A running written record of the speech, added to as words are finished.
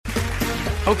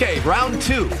Okay, round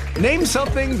 2. Name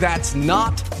something that's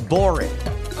not boring.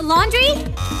 A laundry?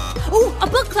 Ooh, a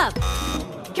book club.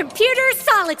 Computer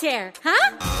solitaire,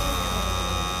 huh?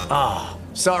 Ah,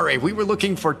 sorry, we were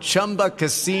looking for Chumba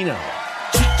Casino.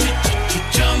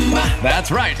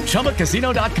 That's right,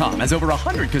 ChumbaCasino.com has over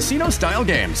 100 casino-style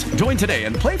games. Join today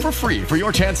and play for free for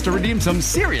your chance to redeem some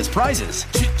serious prizes.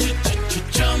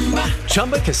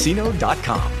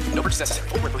 ChumbaCasino.com. No purchase necessary.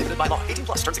 Void where prohibited by law. 18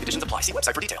 plus. Terms and conditions apply. See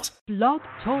website for details. Blog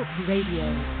Talk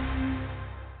Radio.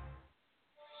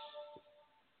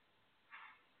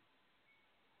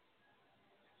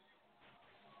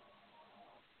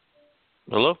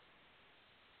 Hello?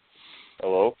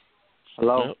 Hello?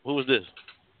 Hello? Who is this?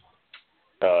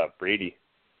 Brady.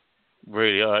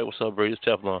 Brady. All right. What's up, Brady? It's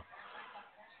Teflon.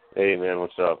 Hey, man.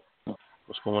 What's up?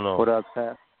 What's going on? What up,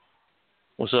 Tef?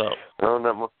 What's up? No,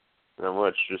 not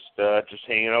much. Just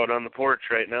hanging out on the porch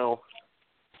right now.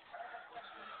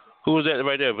 Who is that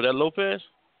right there? Was that Lopez?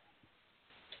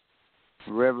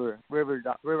 River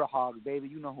Hog, baby.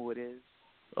 You know who it is.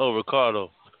 Oh,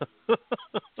 Ricardo. All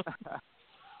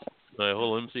right,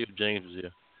 hold on. Let me see if James is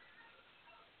here.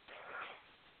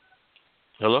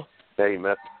 Hello? Hey,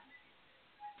 Matt.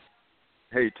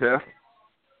 Hey, Tef.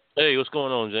 Hey, what's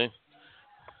going on, James?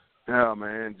 Yeah,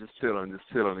 man, just chilling.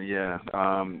 Yeah,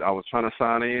 I was trying to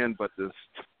sign in, but this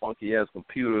funky ass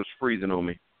computer is freezing on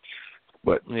me.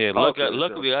 But yeah,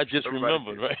 luckily I just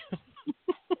remembered, right?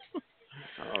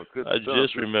 Oh, good. I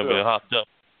just remembered. I hopped up,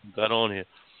 got on here.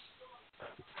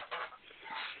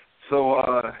 So,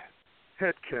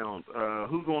 head count.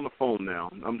 Who's on the phone now?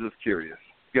 I'm just curious.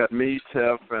 You got me,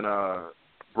 Tef, and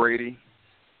Brady.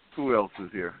 Who else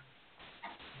is here?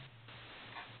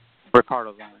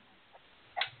 Ricardo's on it.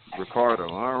 Ricardo.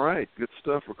 All right. Good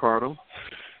stuff, Ricardo.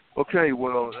 Okay,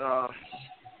 well,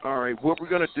 all right. What we're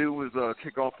going to do is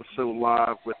kick off the show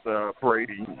live with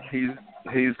Brady.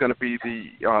 He's going to be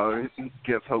the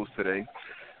guest host today.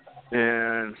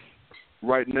 And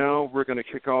right now we're going to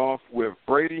kick off with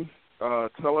Brady.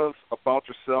 Tell us about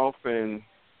yourself and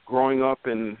growing up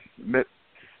in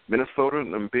Minnesota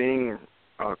and being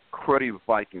a cruddy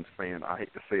Vikings fan. I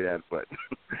hate to say that, but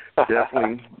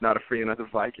definitely not a fan of the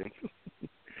Vikings.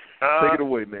 Take it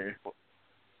away, man.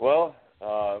 Well,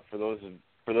 for those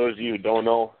of you who don't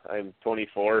know, I'm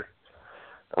 24.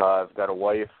 I've got a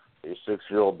wife, a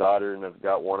 6-year-old daughter, and I've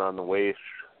got one on the way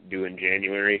due in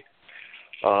January.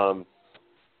 Growing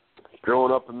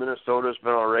up in Minnesota has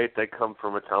been all right. I come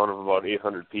from a town of about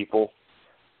 800 people.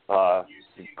 The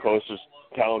closest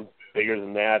town bigger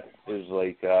than that is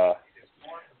like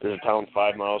there's a town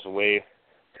 5 miles away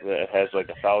that has like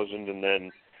 1,000, and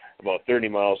then about 30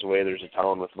 miles away there's a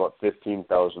town with about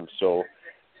 15,000. So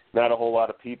not a whole lot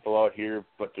of people out here,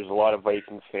 but there's a lot of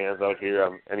Vikings fans out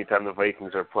here. Anytime the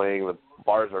Vikings are playing, the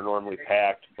bars are normally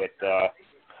packed, but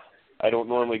I don't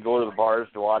normally go to the bars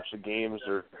to watch the games,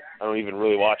 or I don't even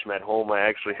really watch them at home. I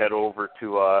actually head over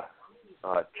to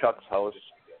Chuck's house.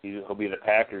 He'll be the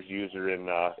Packers user in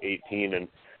 18, and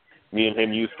me and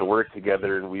him used to work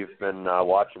together, and we've been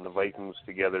watching the Vikings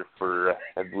together for,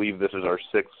 I believe this is our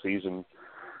 6th season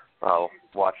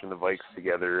watching the Vikes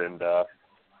together. And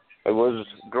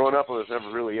growing up, I was never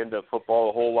really into football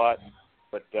a whole lot,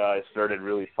 but I started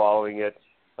really following it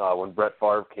when Brett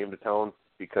Favre came to town,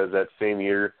 because that same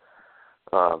year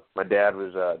my dad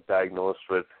was diagnosed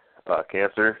with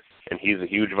cancer, and he's a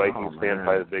huge Vikings fan,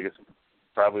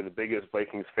 probably the biggest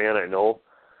Vikings fan I know.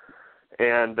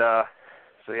 And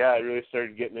so yeah, I really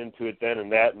started getting into it then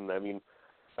and that. And I mean,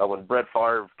 when Brett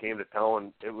Favre came to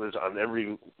town, it was on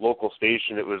every local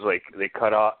station. It was like it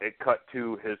cut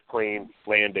to his plane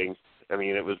landing. I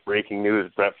mean, it was breaking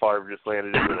news. Brett Favre just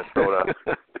landed in Minnesota.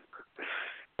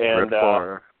 And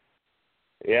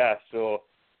yeah, so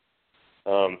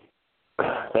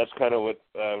that's kind of what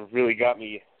really got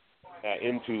me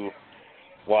into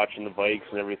watching the Vikes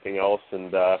and everything else.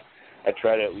 And I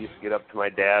try to at least get up to my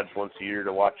dad's once a year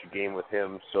to watch a game with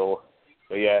him. So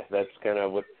yeah, that's kind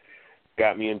of what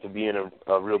got me into being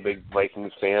a real big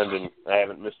Vikings fan, and I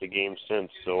haven't missed a game since.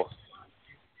 So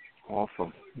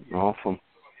awesome.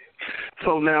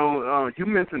 So now you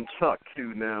mentioned Chuck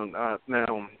too.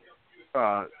 Now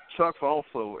Chuck's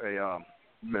also a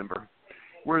member.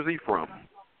 Where's he from?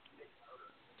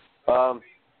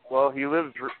 Well, he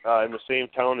lives in the same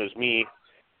town as me,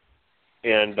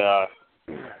 and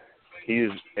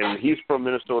he's from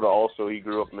Minnesota also. He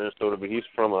grew up in Minnesota, but he's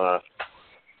from a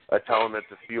town that's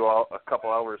a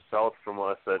couple hours south from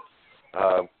us. That's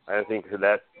I think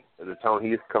that the town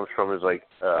he comes from is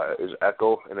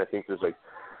Echo, and I think there's like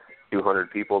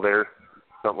 200 people there,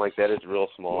 something like that. It's real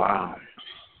small. Wow.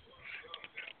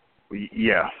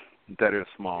 Yeah, that is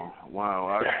small.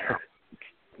 Wow.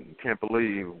 can't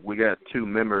believe we got 2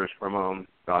 members from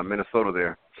Minnesota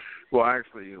there. Well,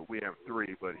 actually, we have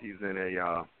 3, but he's in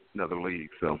another league,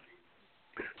 so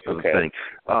another thing.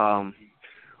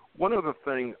 One other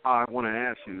thing I want to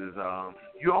ask you is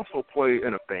you also play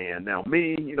in a band. Now,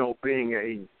 me,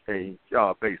 being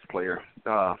a bass player,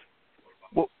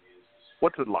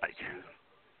 what's it like?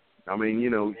 I mean,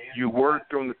 you work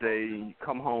during the day, you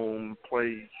come home,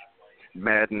 play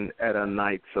Madden at a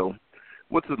night. So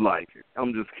what's it like?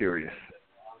 I'm just curious.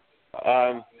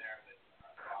 Well,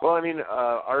 I mean,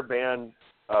 our band,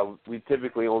 we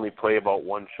typically only play about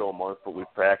 1 show a month, but we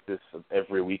practice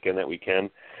every weekend that we can.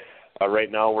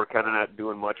 Right now, we're kind of not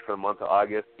doing much for the month of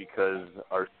August because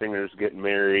our singer's getting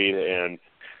married, and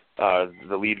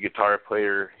the lead guitar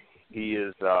player,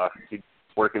 he's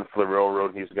working for the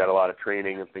railroad. He's got a lot of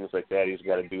training and things like that he's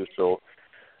got to do. So,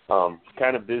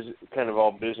 kind of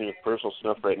all busy with personal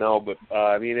stuff right now. But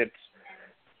I mean,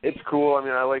 it's cool. I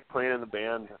mean, I like playing in the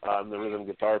band. I'm the rhythm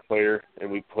guitar player,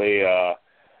 and we play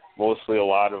mostly a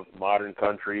lot of modern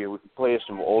country. We play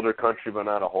some older country, but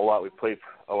not a whole lot. We play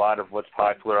a lot of what's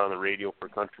popular on the radio for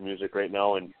country music right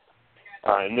now, and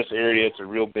in this area, it's a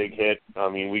real big hit. I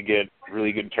mean, we get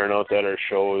really good turnouts at our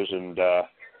shows, and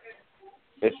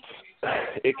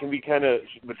it can be kind of,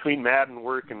 between Madden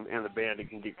work and the band, it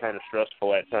can get kind of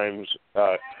stressful at times,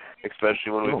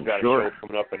 especially when we've got a show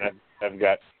coming up and I've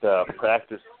got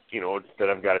practice, that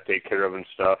I've got to take care of and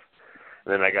stuff.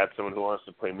 And then I got someone who wants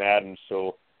to play Madden,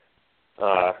 so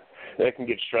that can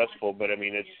get stressful. But I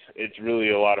mean, it's really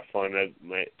a lot of fun.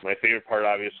 My favorite part,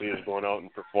 obviously, is going out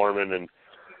and performing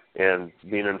and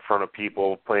being in front of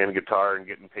people, playing guitar and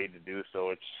getting paid to do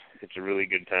so. It's a really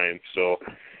good time. So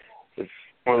it's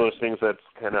one of those things that's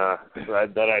kind of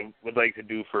that I would like to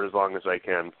do for as long as I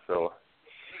can. So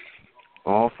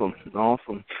awesome.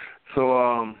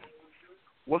 So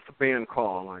what's the band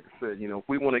called? Like I said,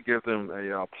 we want to give them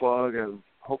a plug, and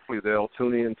hopefully they'll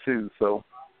tune in too. So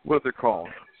what's it called?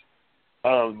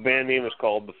 The band name is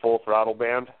called the Full Throttle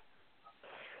Band.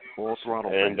 Full Throttle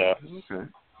Band. Okay.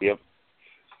 Yep.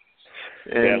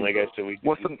 And like I said,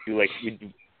 what's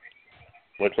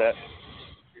that?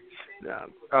 Yeah.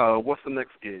 What's the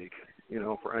next gig?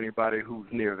 For anybody who's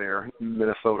near there, in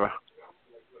Minnesota.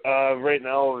 Right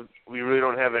now, we really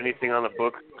don't have anything on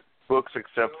the books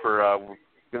except for we're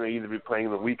going to either be playing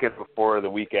the weekend before or the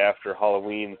week after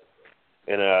Halloween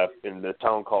in the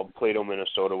town called Plato,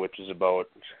 Minnesota, which is about,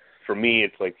 for me,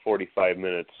 it's like 45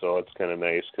 minutes, so it's kind of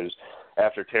nice because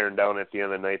after tearing down at the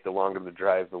end of the night, the longer the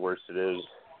drive, the worse it is.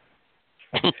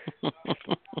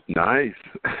 Nice.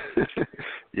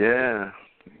 Yeah.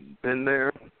 Been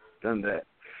there, done that.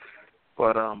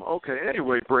 But, okay,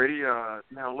 anyway, Brady,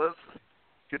 now let's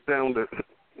get down to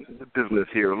the business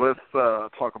here. Let's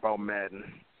talk about Madden.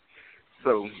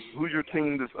 So, who's your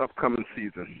team this upcoming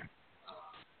season?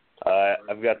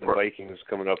 I've got the Vikings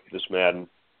coming up this Madden.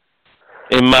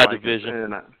 In my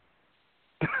division.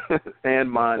 And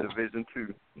my division,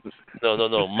 too.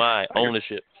 No, my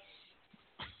ownership.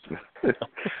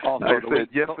 Also, I said for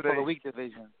yesterday. the weak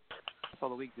division. For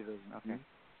the weak division, okay.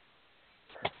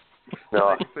 No,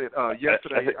 Like I said,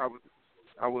 yesterday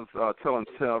I was telling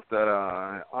Steph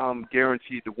that I'm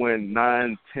guaranteed to win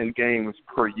 9-10 games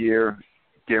per year,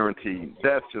 guaranteed.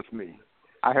 That's just me.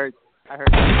 I heard.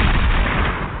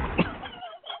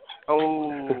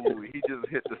 Oh, he just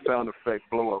hit the sound effect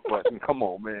blow up button. Come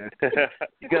on, man.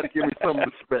 You got to give me some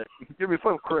respect. Give me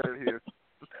some credit here.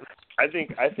 I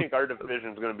think our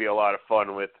division is going to be a lot of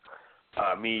fun with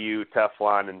me, you,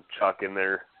 Teflon, and Chuck in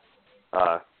there.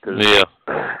 Yeah.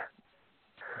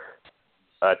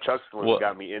 Chuck's the one who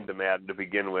got me into Madden to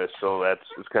begin with, so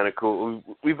it's kind of cool.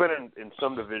 We've been in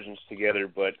some divisions together,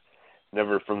 but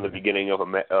never from the beginning of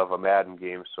a Madden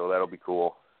game, so that'll be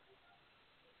cool.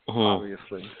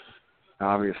 Obviously.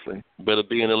 Better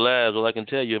be in the labs, all I can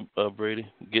tell you, Brady.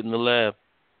 Get in the lab.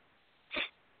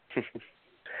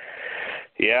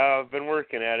 Yeah, I've been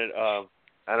working at it.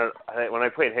 When I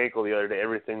played Hankel the other day,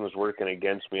 everything was working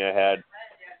against me. I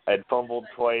had fumbled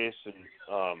twice, and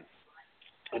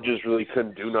I just really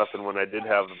couldn't do nothing when I did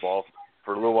have the ball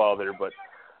for a little while there. But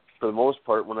for the most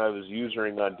part, when I was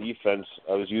using on defense,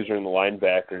 I was using the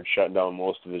linebacker and shutting down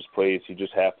most of his plays. He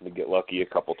just happened to get lucky a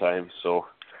couple times. So.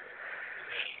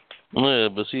 Yeah,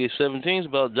 but see, 17 is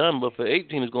about done, but for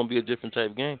 18 it's going to be a different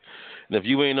type of game. And if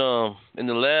you ain't in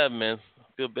the lab, man, I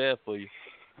feel bad for you.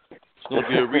 It's going to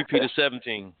be a repeat of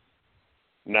 17.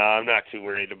 No, I'm not too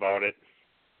worried about it.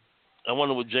 I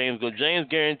wonder what James goes. James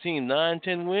guaranteeing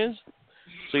 9-10 wins?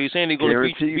 So you're saying he's going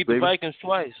to beat the Vikings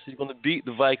twice? He's going to beat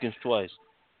the Vikings twice.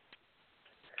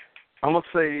 I'm going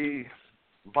to say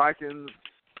Vikings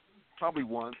probably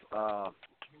once.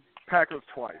 Packers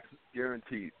twice,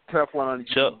 guaranteed. Teflon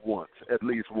Chuck. once, at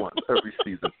least once every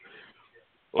season.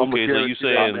 Okay, so you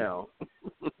saying now.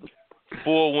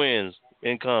 4 wins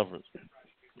in conference?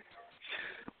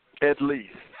 At least.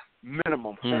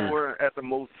 Minimum 4 at the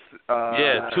most.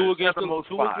 2 against at the most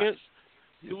 5.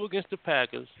 2 against the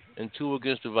Packers and 2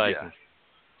 against the Vikings.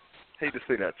 Yeah. Hate to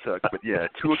say that, Chuck, but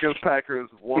 2 against Packers,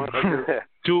 1 against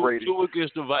Brady. 2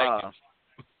 against the Vikings.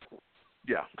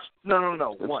 Yeah.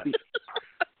 No. 1.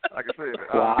 Like I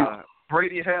said,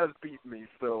 Brady has beat me,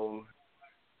 so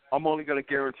I'm only going to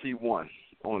guarantee 1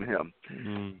 on him.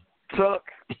 Chuck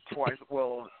twice.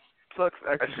 Well, Chuck's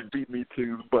actually beat me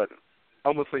too, but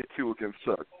I'm going to say 2 against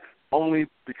Chuck. Only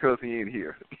because he ain't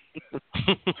here.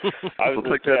 I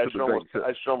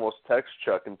should almost text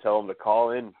Chuck and tell him to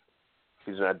call in.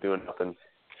 He's not doing nothing.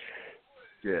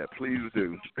 Yeah, please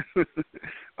do.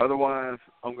 Otherwise,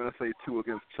 I'm going to say 2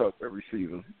 against Chuck every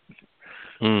season.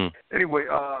 Anyway,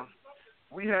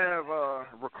 we have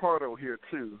Ricardo here,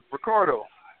 too. Ricardo,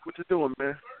 what you doing,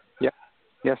 man? Yeah.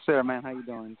 Yes, sir, man. How you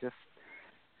doing? Just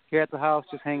here at the house,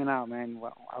 just hanging out, man.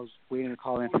 Well, I was waiting to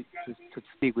call in to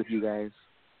speak with you guys.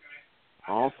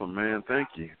 Awesome, man. Thank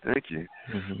you.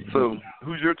 So,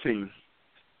 who's your team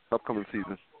upcoming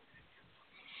season?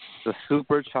 The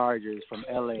Superchargers from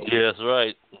L.A. Yes,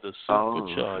 right. The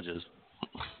Superchargers.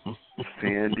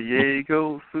 San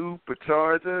Diego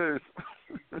Superchargers.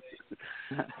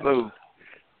 So,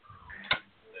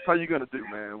 how you going to do,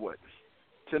 man? What,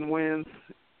 10 wins?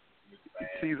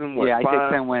 Season, what, yeah, I 5?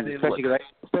 take 10 wins, especially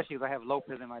because I have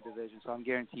Lopez in my division, so I'm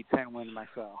guaranteed 10 wins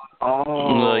myself.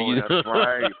 Oh, that's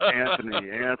right.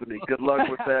 Anthony. Good luck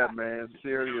with that, man.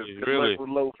 Serious. Good luck with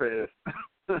Lopez.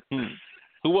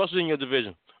 Who else is in your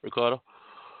division, Ricardo?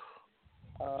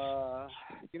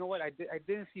 You know what? I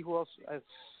didn't see who else.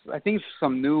 I think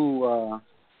some new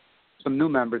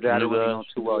members that I don't really know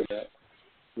too well yet.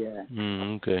 Yeah.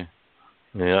 Okay.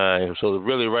 Yeah. All right. So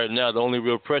really, right now, the only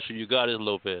real pressure you got is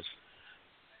Lopez.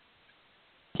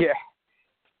 Yeah.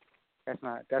 That's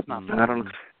not. I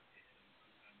don't.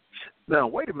 Now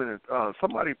wait a minute.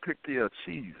 Somebody picked the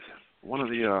Chiefs. One of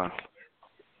the.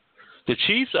 The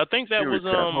Chiefs. I think that was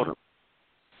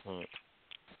I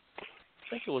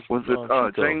think it was. Was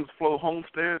it James Flo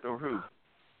Homestead or who?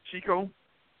 Chico?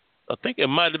 I think it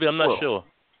might have been. I'm not sure.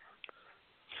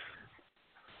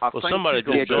 Well, somebody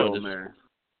did join us. Man.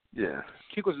 Yeah.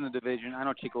 Chico's in the division. I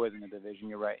know Chico is in the division.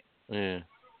 You're right. Yeah.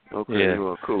 Okay. Yeah.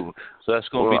 Well, cool. So that's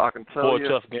going to be 4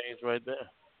 tough games right there.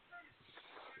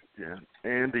 Yeah.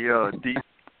 And the deep,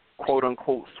 quote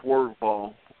unquote, swerve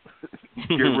ball.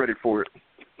 Get ready for it.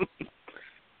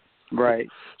 Right.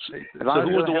 So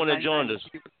who was the one that joined us?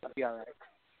 That'll be all right.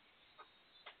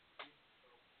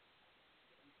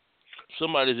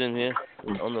 Somebody's in here.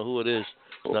 I don't know who it is.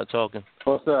 Not talking.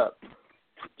 What's up?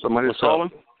 Somebody's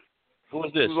calling? Who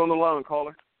is this? Who's on the line,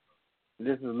 caller?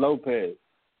 This is Lopez.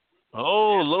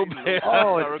 Oh, Lopez.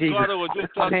 Oh, Ricardo was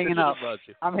just talking about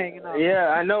you. I'm hanging up. Yeah,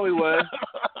 I know he was.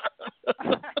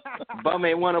 Bum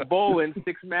ain't won a bowl in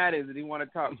 6 Maddens and he want to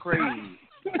talk crazy.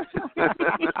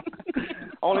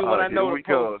 Only one I know to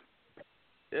post.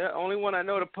 Yeah, only one I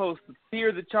know to post.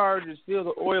 Fear the Chargers, fear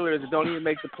the Oilers, and don't even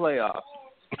make the playoffs.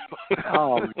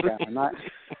 Oh, yeah.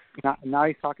 Now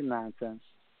he's talking nonsense.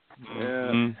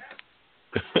 Yeah.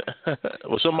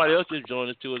 Well, somebody else just joined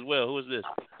us too as well. Who is this?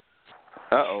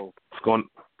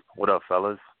 What up,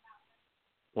 fellas?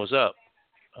 What's up?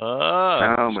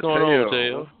 What's going on,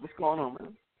 Mateo? What's going on,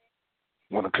 man?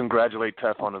 Want to congratulate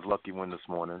Tef on his lucky win this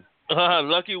morning.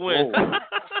 Lucky win.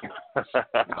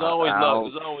 It's always luck.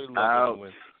 It's always luck.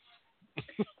 Win.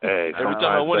 Hey, every time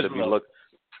I win,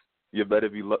 you better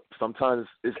be luck. Sometimes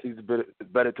it's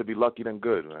better to be lucky than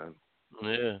good, man.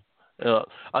 Yeah.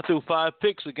 I threw 5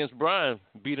 picks against Brian.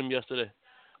 Beat him yesterday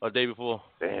or the day before.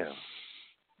 Damn.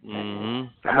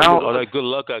 All that good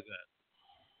luck I got.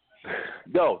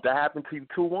 Yo, that happened to you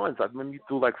 2 once. I remember you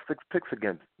threw like 6 picks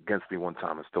against me one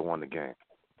time and still won the game.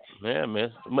 Yeah,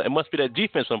 man. It must be that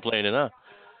defense I'm playing in, huh?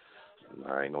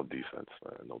 Nah, ain't no defense,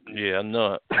 man. No defense. Yeah, I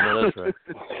know it. I know that's right.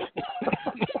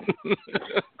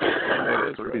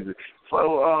 That's crazy.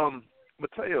 So,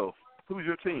 Mateo, who's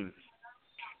your team?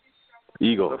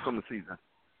 Eagles. From the season.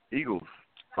 Eagles.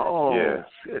 Oh, yeah.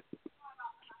 Shit.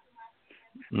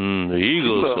 The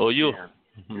Eagles. G-Love. Oh, you.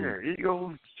 Yeah,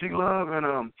 Eagles, G-Love, and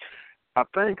I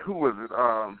think, who was it?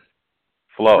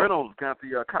 Flo. Reynolds got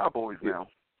the Cowboys now.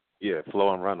 Yeah,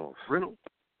 Flo and Reynolds. Reynolds?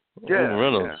 Yeah.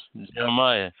 Reynolds. Yeah.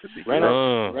 Jeremiah.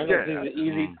 Reynolds is an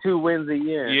easy 2 wins a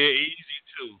year. Yeah, easy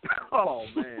 2. Oh,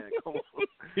 man. Come on.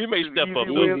 He may step up,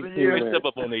 too. He may step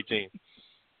up on 18.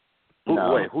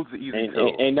 Wait, who's the easy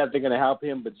 2? Ain't nothing going to help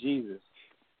him but Jesus.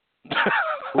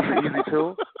 Who's the easy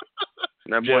 2?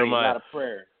 That boy Jeremiah. Not a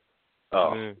prayer.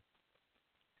 Oh.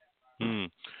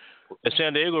 The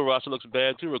San Diego roster looks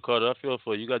bad too, Ricardo. I feel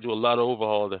for you. You got to do a lot of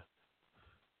overhaul there.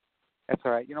 That's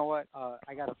all right. You know what?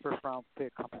 I got a first-round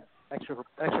pick coming. Extra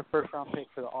first-round pick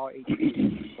for the all 8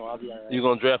 teams, so I'll be all right. You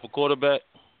going to draft a quarterback?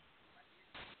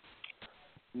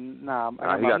 Nah,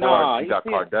 he got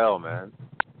Cardell, man.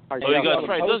 Oh, you got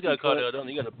Frank. Does got Cardell, don't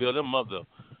you? You got to build him up, though.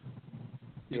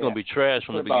 He's going to be trash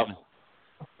from the beginning.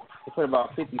 They put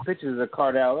about 50 pictures of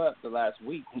Cardell up the last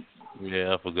week.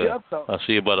 Yeah, I forgot. I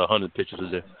see about 100 pictures a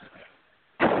day.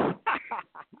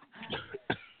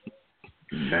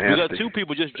 We got 2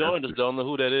 people just joined us. Don't know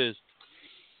who that is.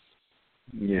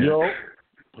 Yeah. Yo.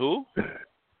 Who?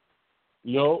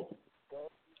 Yo.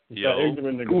 That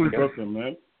ignorant nigga from Brooklyn,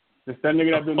 man. It's that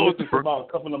nigga that's been listening for about a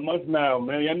couple of months now,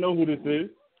 man. Y'all know who this is.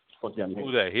 Fuck y'all nigga.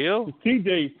 Who that, Hill? It's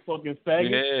TJ's fucking faggot.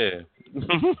 Yeah.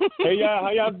 Hey, y'all,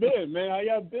 how y'all been, man? How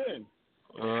y'all been?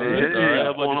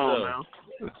 How about yourself?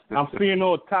 I'm seeing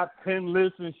all top 10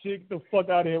 lists and shit. Get the fuck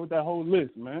out of here with that whole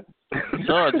list, man.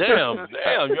 Oh, damn.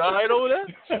 You all right over there?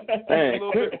 Hey,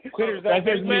 quitters. That's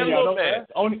just me, y'all.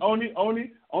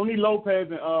 Only Lopez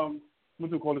and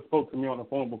what's it called? Spoke to me on the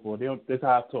phone before. That's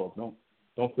how I talk. Don't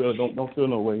feel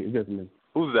no way. It's just me.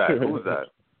 Who's that? Who's that?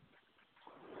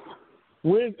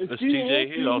 It's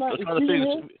TJ Hill. I'm trying to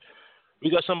figure.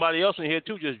 We got somebody else in here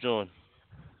too. Just joined.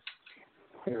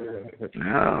 Yeah. What's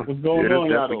going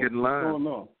on, y'all? What's going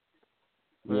on?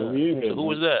 Yeah, we in here, so who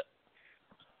was that?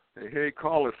 Hey,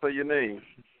 caller, say your name.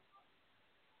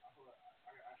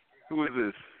 Who is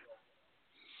this?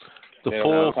 The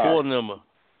 404 number.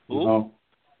 Who?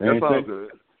 That's all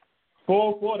good.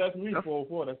 404, that's me.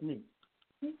 404, that's me.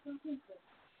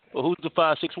 Well, who's the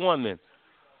 561 then?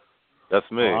 That's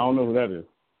me. I don't know who that is.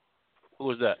 Who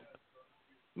is that?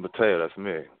 Mateo, that's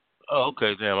me. Oh,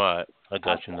 okay, damn, all right. I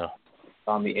got you now.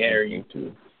 On the air, you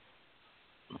too.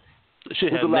 This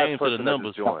shit has names for the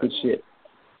numbers. Shit.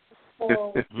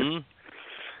 So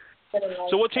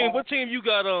what team you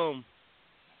got,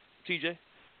 TJ?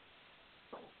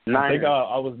 I think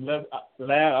I was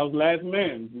last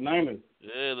man. Niners.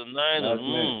 Yeah, the Niners.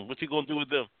 What you gonna do with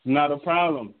them? Not a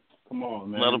problem. Come on,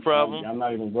 man. Not a problem. I'm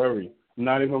not even worried.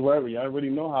 I already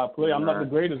know how I play. I'm not the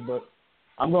greatest, but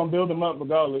I'm gonna build them up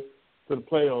regardless to the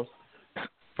playoffs.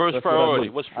 First priority.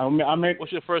 What's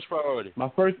your first priority? My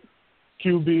first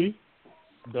QB.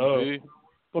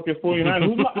 Fucking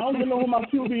 49ers. I don't even know who my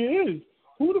QB is.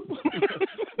 Who is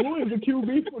the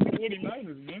QB for the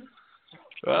 49ers, man?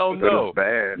 I don't know.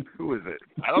 Bad. Who is it?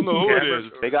 I don't know who it is.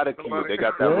 They got a QB. They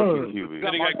got that rookie QB.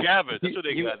 They got Gabbard. That's what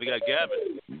they got. They got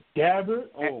Gabbard. Gabbard?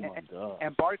 Oh, my God.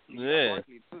 And Barkley. Yeah.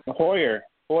 Hoyer,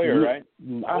 right?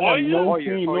 I have no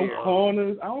team, no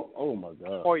corners. Oh, my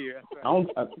God. Hoyer, that's right.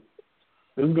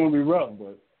 This is going to be rough,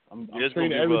 but I'm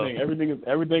trading everything.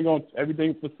 Rough.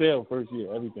 Everything for sale first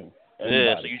year. Everything. Everybody.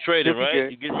 Yeah, so you traded,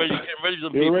 right? You getting ready to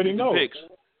you already know. Picks.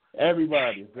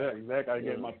 Everybody. Exactly. I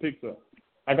get my picks up.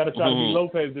 I got to try to be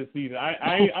Lopez this season.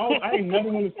 I ain't never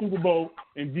won a Super Bowl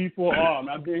in G4R.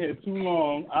 I've been here too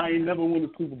long. I ain't never won a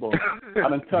Super Bowl. I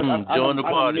done touched. Join the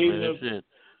party, man. Shit.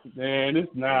 Man,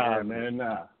 it's nah.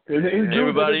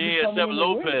 Everybody here except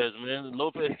Lopez, man.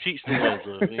 Lopez cheats too much,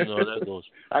 so you know how that goes.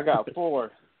 I got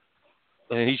 4.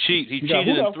 And he cheated in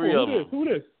 3 of them. Who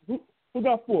this? Who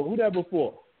got 4? Who that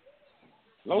before?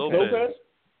 Lopez?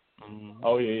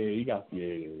 Oh yeah, he got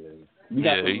You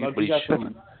got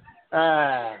some.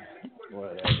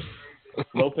 Whatever.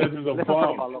 Lopez is a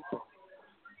bum.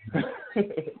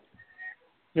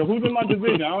 Yo, who's in my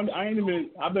division?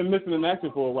 I've been missing in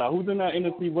action for a while. Who's in that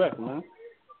NFC West, man?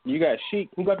 You got Sheik.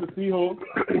 Who got the Seahawks?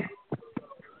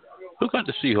 Who got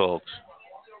the Seahawks?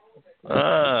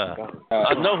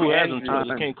 I know who has them too. I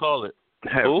just can't call it.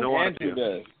 Who? Andrew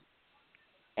does.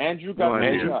 Andrew got the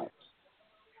Seahawks.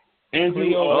 Andrew,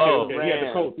 he had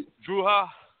the coach. Drew Ha?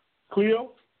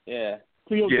 Cleo? Yeah.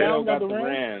 Cleo Down got the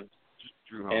Rams.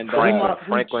 And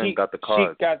Franklin got the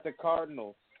Cards. Sheik got the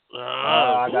Cardinals.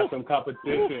 I got some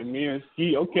competition. Me and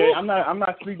Ski. Okay, I'm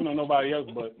not speaking on nobody else,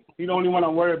 but he's the only one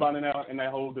I'm worried about in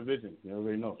that whole division. You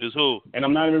already know. Is who? And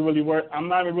I'm not even really worried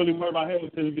about him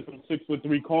until he gets some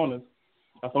 6'3" corners.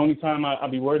 That's the only time I'll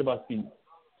be worried about Ski.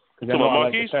 Because I know I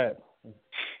like to pass.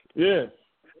 Yeah.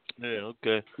 Yeah.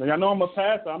 Okay. Like, I know I'm a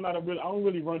passer. I don't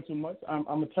really run too much.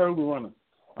 I'm a terrible runner.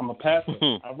 I'm a passer.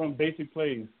 I run basic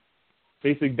plays,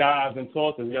 basic dives and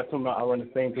tosses. Y'all talking about I run the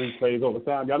same 3 plays all the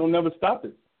time. Y'all don't never stop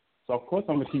it. So, of course,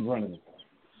 I'm going to keep running it.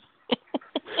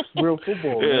 Real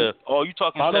football. Yeah. Man. Oh, you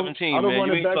talking 17, man.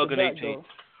 You ain't talking 18. Though.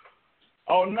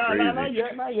 Oh, not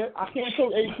yet. I can't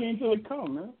talk 18 until it comes,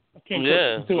 man. I can't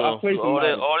talk until I play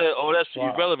somebody. All that's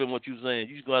irrelevant what you're saying.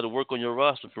 You just got to work on your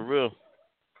roster for real.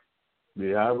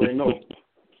 Yeah, I already know.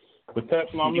 With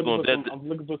Teflon, I'm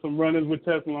looking for some runners with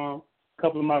Teflon. A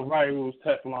couple of my rivals,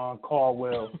 Teflon,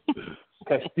 Caldwell,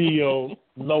 Castillo,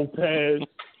 Lopez.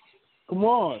 Come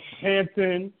on,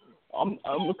 Hampton. I'm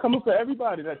coming for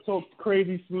everybody that talks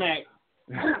crazy smack.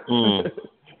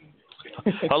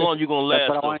 How long you gonna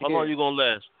last? How long you gonna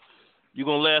last? You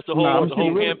gonna last the whole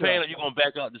campaign, or you gonna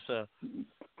back out this time?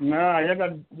 Nah,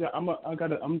 I'm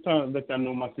trying to let y'all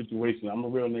know my situation. I'm a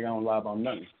real nigga. I don't lie about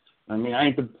nothing. I mean, I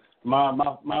ain't my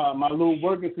little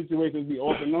working situations be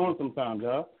off and on sometimes,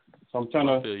 y'all. So I'm trying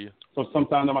to. So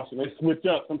sometimes they switch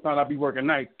up. Sometimes I be working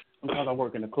nights. Sometimes I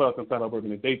work in the club. Sometimes I work in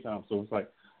the daytime. So it's like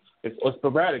it's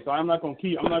sporadic. So I'm not gonna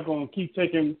keep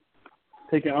taking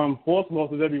false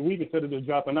losses every week instead of just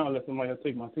dropping out unless somebody has to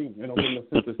take my team. It don't make no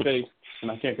sense to stay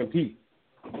and I can't compete.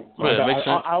 So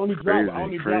I only drop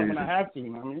when I have to. You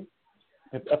know what I mean?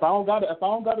 If I don't got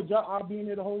a job, I'll be in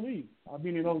there the whole league. I'll be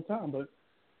in there all the time. But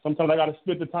sometimes I got to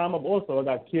split the time up. Also, I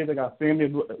got kids, I got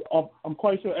family. I'm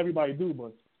quite sure everybody do,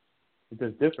 but it's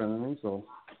just different. I mean, so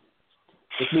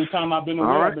this new time I've been away,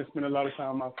 I've been spending a lot of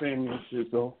time with my family and shit.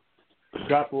 So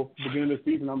drop off beginning of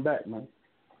the season, I'm back, man.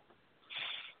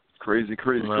 Crazy.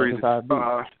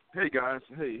 Hey guys,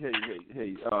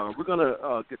 hey. We're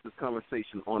gonna get this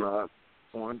conversation on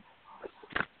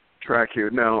track here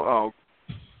now.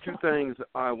 Two things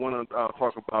I want to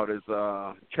talk about is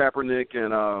Kaepernick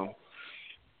and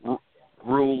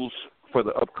rules for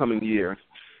the upcoming year.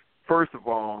 First of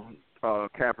all,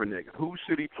 Kaepernick, who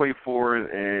should he play for,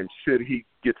 and should he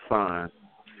get signed?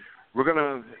 We're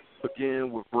gonna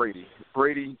begin with Brady.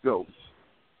 Brady, go.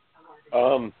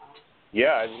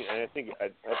 Yeah, I think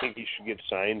he should get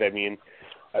signed. I mean,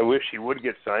 I wish he would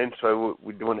get signed, so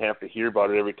we don't have to hear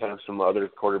about it every time some other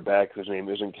quarterback whose name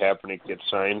isn't Kaepernick gets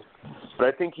signed. But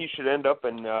I think he should end up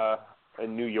in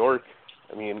New York.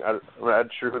 I mean, I'm not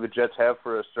sure who the Jets have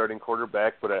for a starting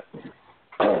quarterback, but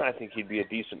I think he'd be a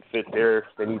decent fit there.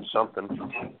 They need something.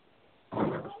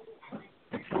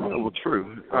 Well,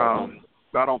 true.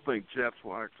 I don't think Jets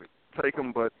will actually take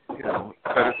him, but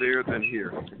better there than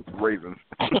here. Ravens.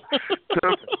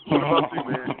 What about you,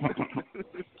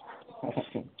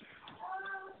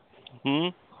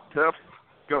 man? Tef,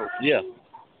 go. Yeah.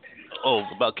 Oh,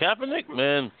 about Kaepernick,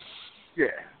 man.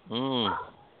 Yeah.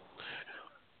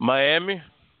 Miami,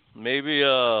 maybe.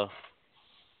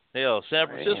 San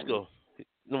Francisco.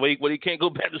 He can't go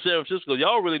back to San Francisco.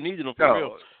 Y'all really needed him for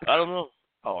real. I don't know.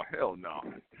 Oh hell no,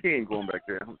 he ain't going back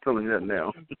there. I'm telling you that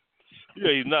now.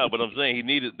 Yeah, he's not. But I'm saying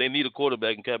they need a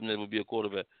quarterback, and Kaepernick would be a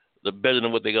quarterback. They're better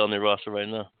than what they got on their roster right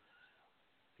now.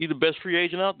 He's the best free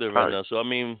agent out there right now. So I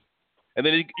mean, and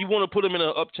then you want to put him in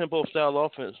an up-tempo style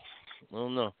offense. I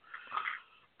don't know.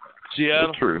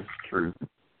 Seattle. True.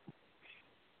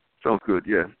 Sounds good.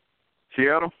 Yeah.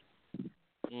 Seattle.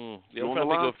 Yeah, I'm trying to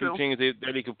think of a few teams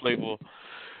that he could play for.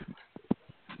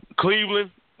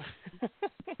 Cleveland.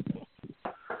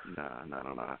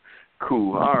 Nah.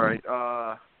 Cool. All right.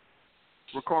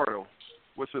 Ricardo,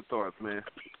 what's your thoughts, man?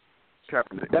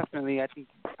 Kaepernick. Definitely. I think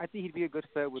he'd be a good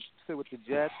fit with the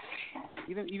Jets.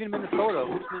 Even Minnesota.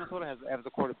 Who does Minnesota have as a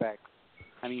quarterback?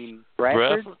 I mean,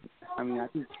 Bradford. I mean, I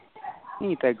think he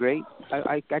ain't that great.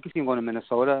 I can see him going to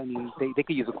Minnesota. I mean, they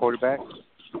could use a quarterback.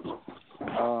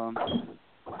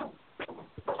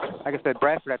 Like I said,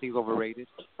 Bradford I think is overrated.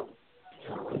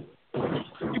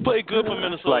 You played good for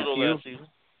Minnesota last season.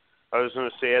 I was going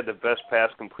to say he had the best pass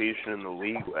completion in the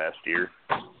league last year.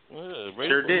 Yeah,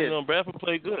 sure did. Bradford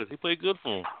played good. He played good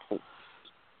for him.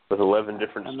 With 11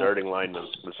 different starting linemen.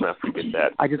 Let's not forget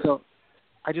that. I just don't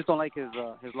like his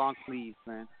long sleeves,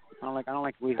 man. I don't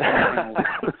like the way he's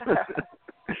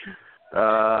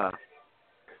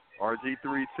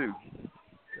RG3 too.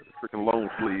 Freaking long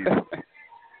sleeves.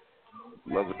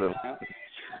 Love it though.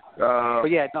 But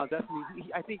yeah, no,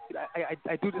 definitely. I think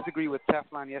I do disagree with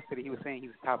Teflon yesterday. He was saying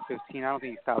he's top 15. I don't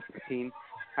think he's top 15.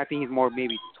 I think he's more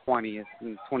maybe 20.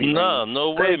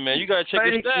 No way, man. You gotta check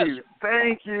his stats.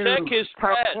 Thank you. Check his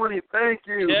top stats. 20. Thank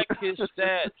you. Check his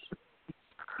stats.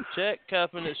 Check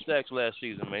Kaepernick's stats last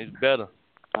season, man. He's better.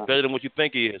 Better than what you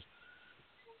think he is.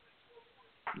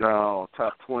 No,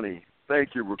 top 20.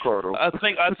 Thank you, Ricardo. I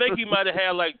think he might have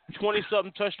had like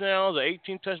 20-something touchdowns or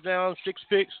 18 touchdowns, 6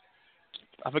 picks.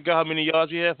 I forgot how many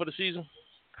yards he had for the season.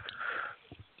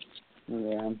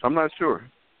 Yeah, I'm not sure.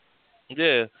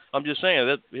 Yeah, I'm just saying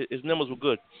that his numbers were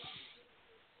good.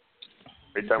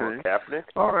 Are you talking about Kaepernick?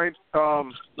 All right.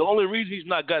 The only reason he's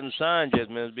not gotten signed yet,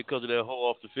 man, is because of that whole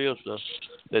off the field stuff.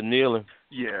 That kneeling.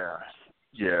 Yeah.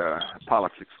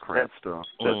 Politics crap stuff.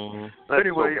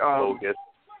 Anyway,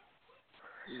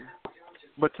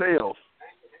 Mateo,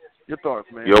 your thoughts,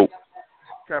 man? Yo.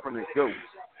 Kaepernick, go.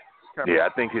 Yeah,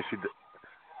 I think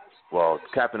Well,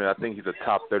 Kaepernick, I think he's a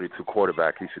top 32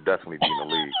 quarterback. He should definitely be in the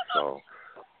league. So,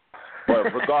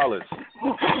 but regardless,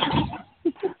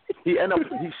 he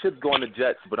should go on the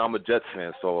Jets. But I'm a Jets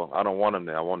fan, so I don't want him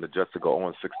there. I want the Jets to go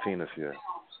 0-16 this year.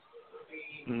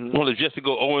 You want the Jets to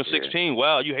go 0-16? Yeah.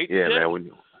 Wow, you hate the Jets? Yeah,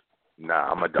 man.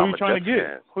 I'm a Jets fan.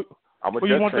 I'm a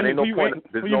Jets fan. Ain't no point.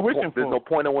 There's no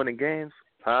point in winning games,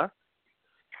 huh?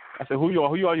 I said, who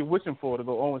are you wishing for to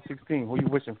go 0-16? Who you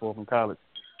wishing for from college?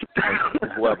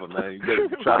 Whoever, man. You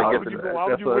try to get the. Why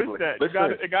would you wish that?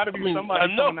 It got to be somebody. I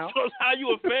know. Coming out. How you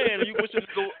a fan? You wishing to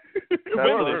go?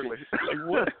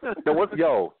 Like what?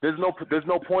 Yo, there's no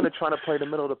point in trying to play the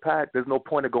middle of the pack. There's no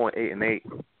point in going 8-8.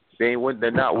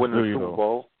 They're not winning the Super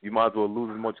Bowl. You might as well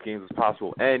lose as much games as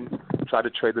possible and try to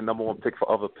trade the number one pick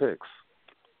for other picks.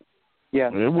 Yeah,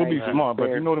 it would be smart, but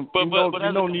you know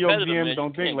New York GMs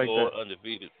don't think like that.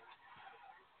 Undefeated.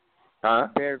 Huh?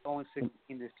 Bears 0-16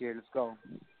 this year. Let's go.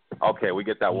 Okay, we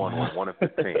get that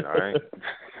 1-15. All right.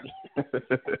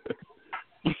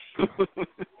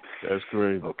 That's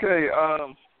crazy. Okay,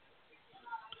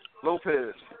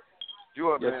 Lopez, you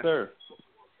up, man? Yes, sir.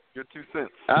 Your 2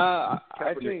 cents. I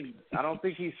don't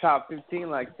think he's top 15.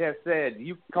 Like Tess said,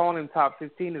 you calling him top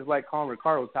 15 is like calling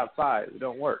Ricardo top 5. It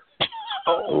don't work.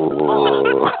 Oh,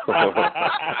 man,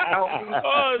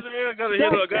 I gotta hit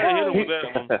him with that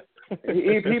one.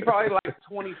 He probably like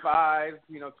 25,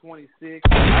 26.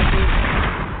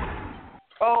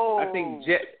 I think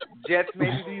Jets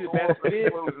maybe be the best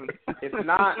fit. If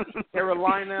not,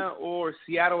 Carolina or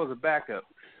Seattle as a backup.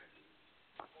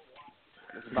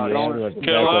 Carolina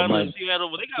and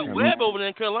Seattle. They got Webb over there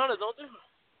in Carolina, don't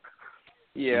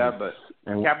they? Yeah, but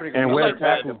Kaepernick and Webb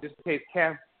tackle just in case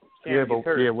Cam.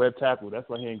 Webb tackle. That's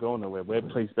why he ain't going nowhere. Webb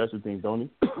plays special teams, don't he?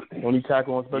 Don't he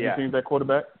tackle on special teams at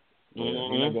quarterback? Yeah,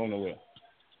 he's not going nowhere.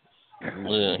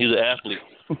 Yeah, he's an athlete.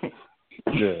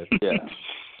 Yeah.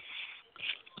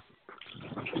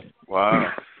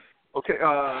 Wow. Okay.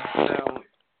 Now,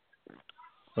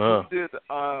 who did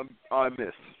I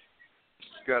miss?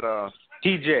 Got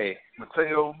TJ,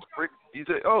 Mateo, Rick,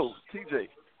 DJ. Oh, TJ.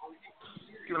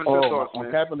 Give us your thoughts,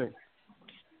 man. Kaepernick.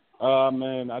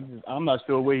 Man, I'm not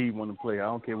sure where he want to play. I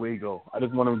don't care where he go. I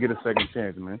just want him to get a second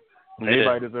chance, man.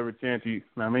 Everybody deserves a chance. He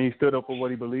stood up for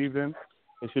what he believed in.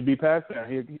 It should be passed down.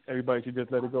 Everybody should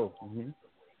just let it go.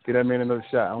 Get that man another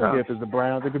shot. I don't care if it's the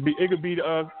Browns. It could be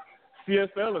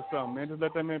CFL or something, man. Just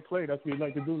let that man play. That's what you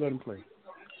like to do. Let him play.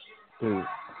 Dude.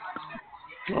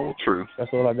 Oh, true.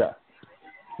 That's all I got.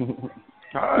 All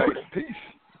right. Peace.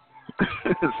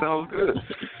 Sounds good.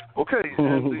 Okay.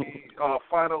 And the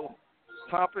final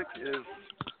topic is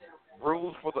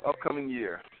rules for the upcoming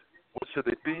year. What should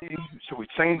they be? Should we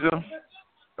change them?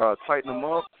 Tighten them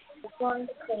up? Loosen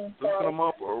them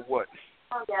up, or what?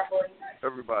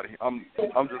 Everybody, I'm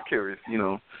just curious.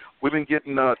 We've been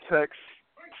getting texts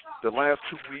the last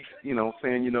 2 weeks.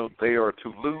 Saying they are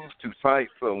too loose, too tight.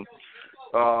 So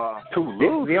too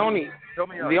loose. The only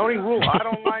rule I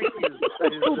don't like is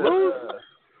too loose.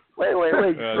 Wait. Too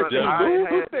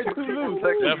loose.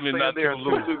 Definitely not too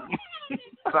loose.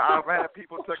 So I've had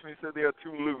people text me and say they are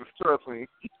too loose. Trust me.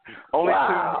 Only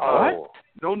two.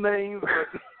 No names.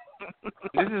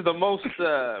 This is the most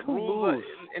rules in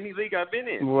any league I've been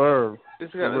in. Word. The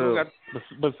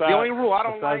only rule I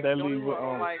don't like.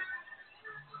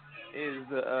 Is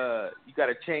you got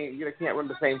to change. You can't run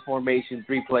the same formation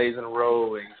 3 plays in a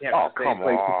row, and you can't run the same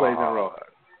play 2 plays in a row.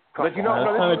 But that's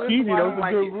kind of cheesy. Those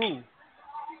are good rules.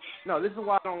 No, this is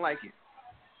why I don't like it.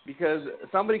 Because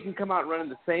somebody can come out running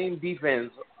the same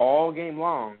defense all game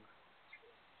long.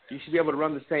 You should be able to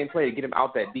run the same play to get him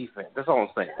out that defense. That's all I'm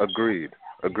saying. Agreed.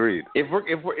 If we're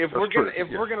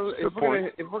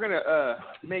gonna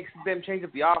make them change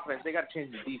up the offense, they got to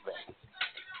change the defense.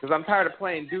 Because I'm tired of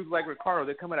playing dudes like Ricardo.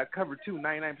 They come out at cover 2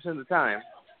 99% of the time,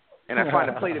 and I find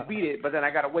a play to beat it, but then I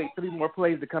got to wait 3 more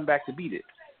plays to come back to beat it.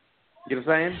 You know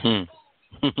what I'm saying?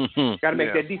 Got to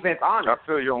make that defense honest. I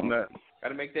feel you on that. Got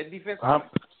to make that defense honest.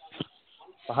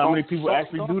 How many people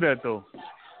actually do that though?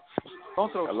 A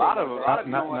lot of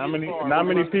them. Not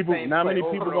many people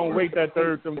gonna wait that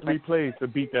third 3 plays to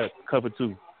beat that cover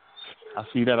 2. I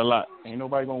see that a lot. Ain't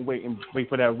nobody gonna wait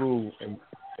for that rule. And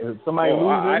if somebody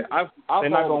loses, they're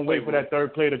not gonna wait for that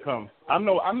third play to come. I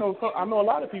know a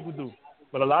lot of people do,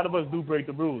 but a lot of us do break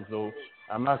the rules. So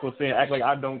I'm not gonna say act like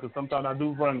I don't, because sometimes I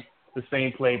do run the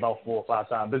same play about 4 or 5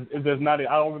 times. I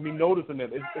don't even be noticing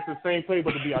it. It's the same play,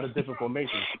 but to be out of different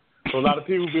formations. So a lot of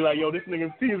people be like, "Yo, this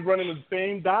nigga T is running the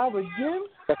same dive again."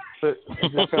 But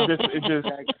it just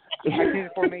his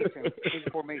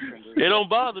formation. It don't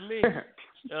bother me.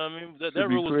 I mean, that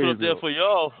rule was put up there for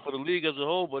y'all, for the league as a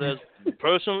whole. But as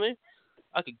personally,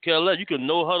 I could care less. You can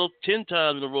no huddle 10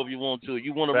 times in a row if you want to.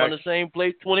 You want to Right. run the same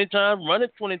play 20 times, run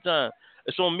it 20 times.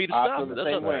 It's on me to I stop feel it. the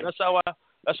same way.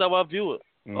 That's how I view it.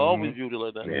 I always viewed it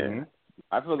like that. Yeah.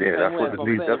 I feel the Yeah, same that's way. what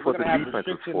the that's what the defense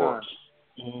is for.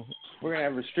 We're gonna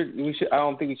have I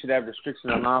don't think we should have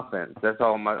restrictions on offense. That's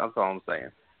all I'm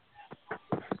saying.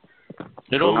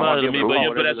 It don't I want matter to to me,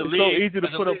 give it but as a It's league, so easy to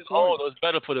put up points. it's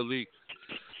better for the league.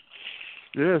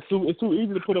 Yeah, it's too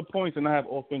easy to put up points and not have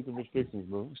offensive restrictions,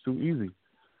 bro. It's too easy.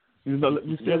 You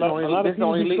see a lot of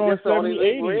people scoring 70,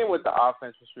 80. We're in with the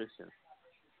offense restrictions.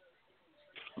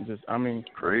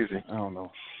 Crazy. I don't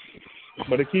know,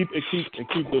 but it keep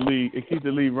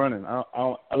the league running. A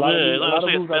lot of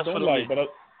rules I don't like, but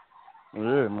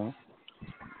man.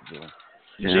 Yeah.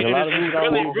 See, a lot of rules I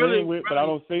don't agree with, but I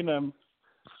really. don't say nothing.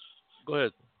 Go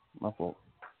ahead. My fault.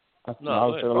 A No,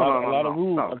 lot of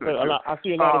rules. I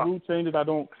see a lot of rule changes. I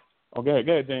don't. Oh, go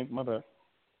ahead, James. My bad.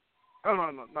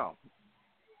 No.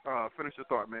 Finish your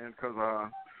thought, man, because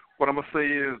what I'm going to say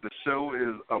is the show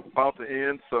is about to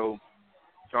end, so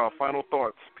final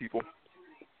thoughts, people.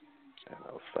 I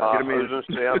was going to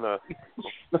say on the...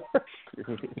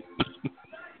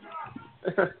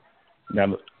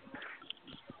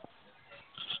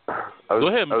 Go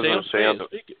ahead, Mateo.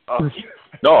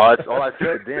 No, all I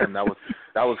said, damn, that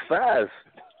was fast.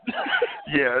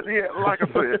 Yeah, like I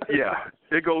said,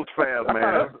 it goes fast,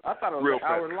 man. I thought it was Real an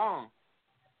hour fast. long.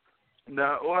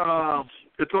 No,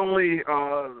 it's only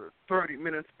 30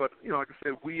 minutes, but like I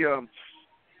said, we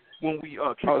when we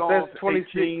kick off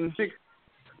 18,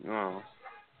 oh, all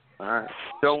right.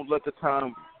 Don't let the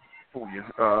time fool you.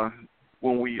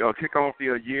 When we kick off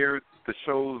the year, the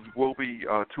shows will be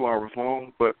 2 hours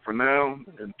long, but for now,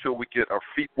 until we get our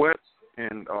feet wet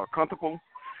and comfortable,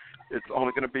 it's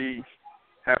only going to be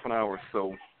half an hour.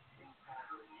 So,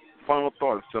 final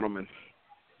thoughts, gentlemen.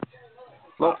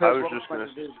 I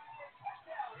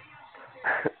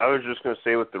was just going to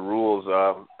say with the rules,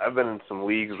 I've been in some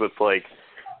leagues with like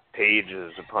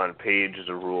pages upon pages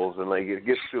of rules, and like it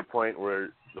gets to a point where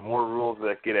the more rules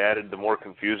that get added, the more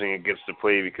confusing it gets to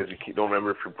play because you don't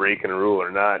remember if you're breaking a rule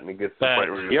or not, and it gets to the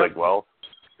point where you're like, well,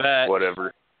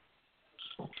 whatever.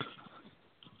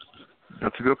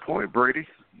 That's a good point, Brady.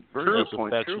 Very good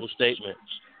point. Factual statement.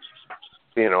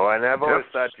 And I've always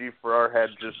thought G4R had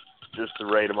just the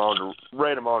right amount of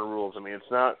rules. I mean,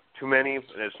 it's not too many and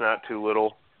it's not too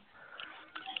little.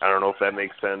 I don't know if that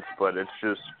makes sense, but it's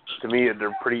just, to me,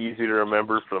 they're pretty easy to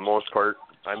remember for the most part.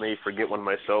 I may forget one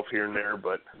myself here and there,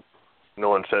 but no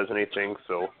one says anything,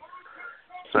 so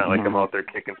it's not like I'm out there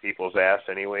kicking people's ass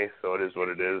anyway, so it is what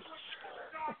it is.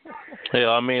 Yeah,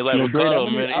 I mean, like Ricardo,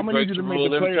 man, he breaks the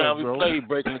rule every time we bro. play, he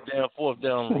breaking the damn fourth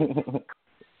down rule.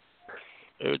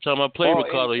 Every time I play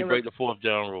Ricardo, he break the fourth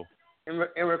down rule. In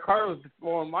Ricardo's,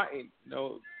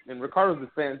 in Ricardo's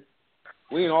defense,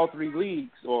 we in all three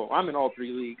leagues, or I'm in all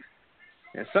three leagues,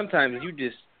 and sometimes you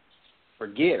just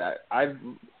forget.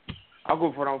 I'll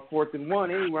go for it on 4th and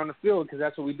 1 anywhere on the field because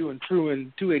that's what we do in True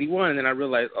and 281, and then I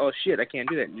realize, oh shit, I can't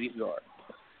do that in DVR.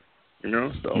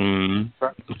 So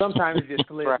sometimes it just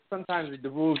sometimes the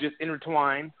rules just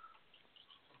intertwine.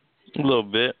 A little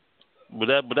bit, but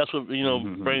that's what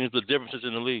brings the differences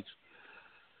in the leagues.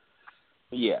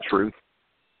 Yeah, true.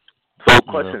 So,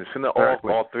 question: shouldn't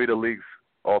all three of the leagues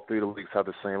have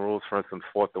the same rules? For instance,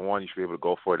 4th and 1, you should be able to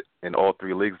go for it in all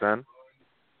three leagues then.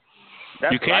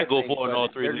 You can't go for it in all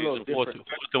three leagues, 4th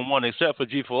and 1, except for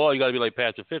G4R. You got to be like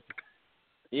past the 50.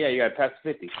 Yeah, you got to pass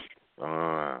the 50.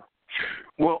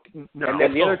 Well, no. And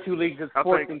then the other two leagues is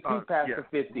 4th and 2 past the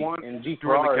 50, and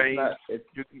G4R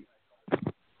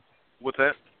what's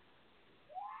that?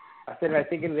 I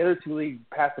think in the other two leagues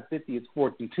past the 50 it's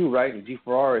 4th and 2, right? And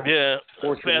G4R is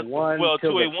 4th and 1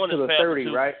 till the 30,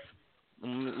 right?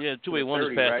 Yeah, 281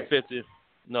 is past the 50.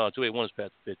 No, 281 is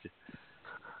past the 50.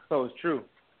 So it's true.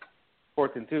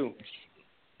 4th and 2.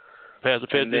 Past the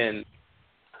 50. And then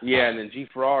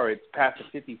G4R, it's past the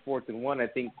 50, 4th and 1. I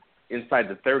think inside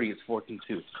the 30 is 4th and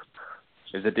 2.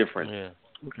 There's a difference. Yeah.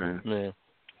 Okay. Yeah.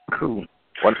 Cool.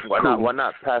 Why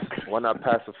not pass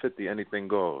the 50? Anything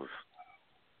goes.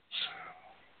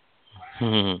 I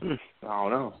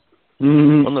don't know.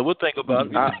 We'll think about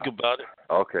it. Think about it.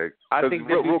 Okay. I think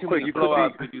real quick, you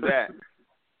blowouts to do that.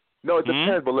 No, it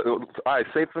depends. But all right,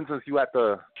 say for instance you're at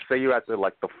the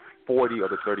 40 or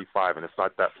the 35, and it's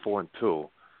not that 4 and 2,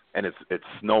 and it's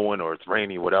snowing or it's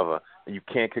rainy, whatever, and you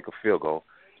can't kick a field goal,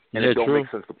 and it don't make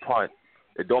sense to punt.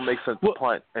 It don't make sense to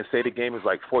punt and say the game is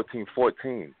like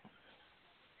 14-14.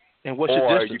 And what's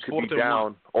your distance? Or you could be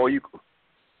down, or you.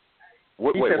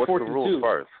 Wait, what's the rule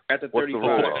first? At the what's 35.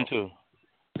 The rule?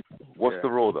 What's the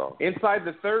rule though? Inside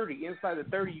the 30, you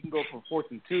can go for 4th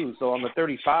and 2. So on the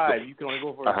 35, you can only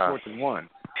go for 4th and 1.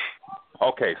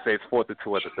 Okay, say it's 4th and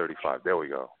 2 at the 35. There we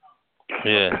go.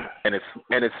 Yeah. And it's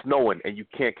snowing, and you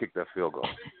can't kick that field goal.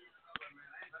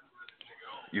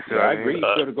 You see? I agree. You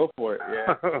got to go for it.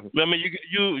 Yeah. I mean, you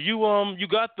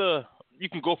got the. You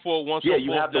can go for it once. Yeah,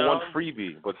 you have the one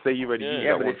freebie, but say you already use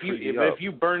that but one if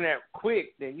you burn that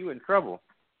quick, then you in trouble.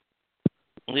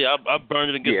 Yeah, I burned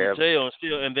it against the tail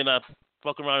and then I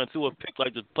fuck around and threw a pick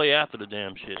like the play after the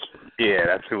damn shit. Yeah,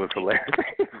 that shit was hilarious.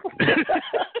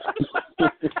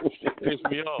 Pissed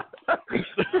me off.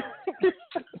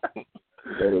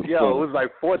 Yo, it was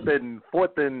like fourth and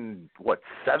what,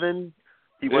 7?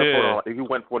 He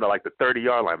went for like the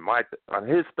 30-yard line. On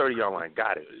his 30-yard line,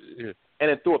 got it, and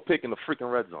then threw a pick in the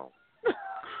freaking red zone.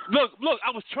 Look!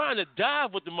 I was trying to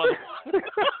dive with the motherfucker.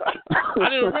 I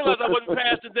didn't realize I wasn't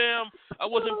past the damn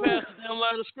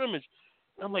line of scrimmage.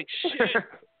 I'm like, shit,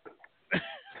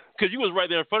 because you was right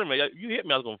there in front of me. You hit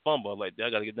me, I was gonna fumble. I'm like, I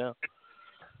gotta get down.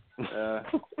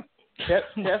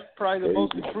 That's probably the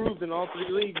most improved in all 3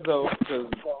 leagues, though, because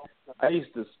I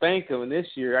used to spank him, and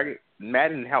this year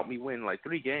Madden helped me win like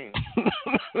 3 games.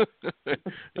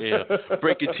 Yeah,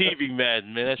 breaking TV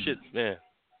Madden, man. That shit, man,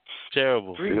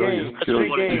 terrible. 3 games. 3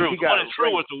 games.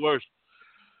 True was the worst.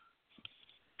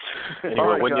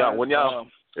 Anyway, when y'all,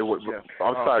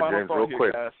 I'm sorry, James, real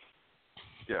quick.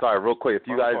 Yeah. Sorry, real quick. If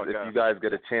you guys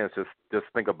get a chance, just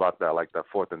think about that, like that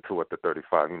 4th and 2 at the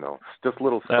 35. Just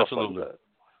little stuff like that.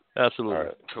 Absolutely. All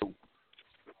right, cool.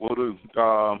 Will do.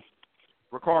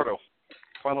 Ricardo,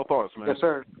 final thoughts, man. Yes,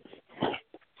 sir.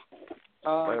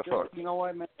 Final thoughts. You know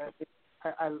what, man?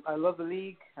 I love the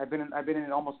league. I've been in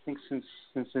it almost since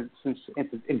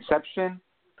inception,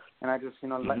 and I just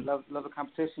love the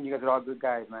competition. You guys are all good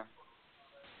guys, man.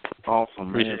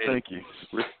 Awesome, man. Thank you.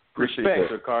 Appreciate Respect,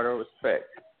 that. Ricardo. Respect.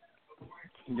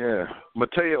 Yeah,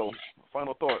 Mateo,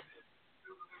 final thoughts.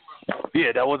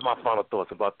 Yeah, that was my final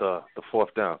thoughts about the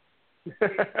 4th down.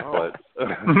 But other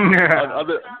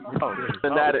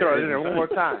than that, throw it in there one more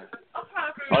time.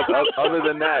 Other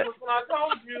than that, When I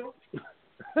told you,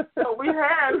 so we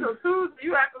had so Tuesday,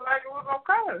 you acted like it was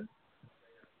okay.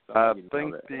 I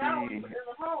think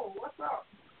What's up?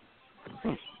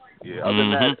 Yeah,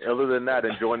 other than that,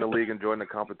 enjoying the league, enjoying the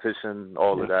competition,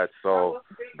 all of that. So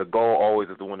the goal always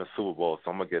is to win the Super Bowl. So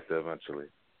I'm gonna get there eventually.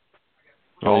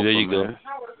 Oh, awesome, there you go. Man.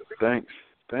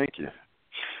 Thank you.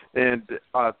 And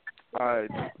I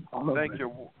think your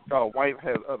wife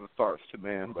has other thoughts too,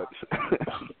 man. But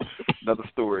another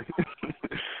story.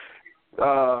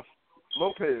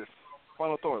 Lopez,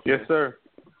 final thoughts. Yes, man. sir.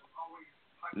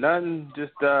 None.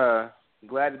 Just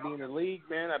glad to be in the league,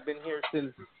 man. I've been here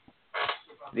since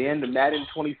the end of Madden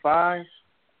 25,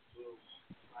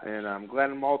 and I'm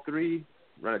glad I'm all 3.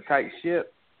 Run a tight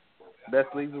ship.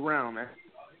 Best leagues around, man.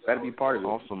 Got to be part of it.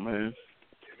 Awesome, man.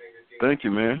 Thank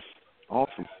you, man.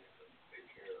 Awesome.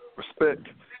 Respect.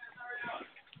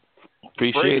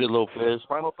 Appreciate it, Lopez.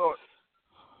 Final thoughts.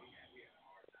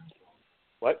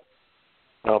 What?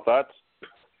 Final thoughts?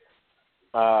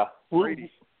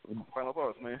 Brady. Final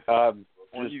thoughts, man.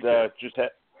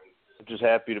 Just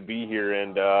happy to be here,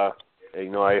 and I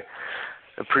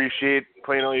appreciate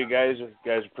playing all you guys. You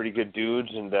guys are pretty good dudes,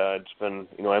 and it's been,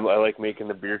 I like making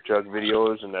the beer jug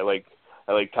videos, and I like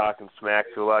talking smack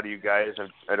to a lot of you guys.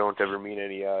 I don't ever mean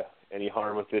any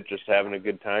harm with it, just having a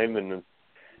good time, and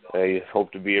I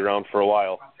hope to be around for a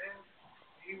while.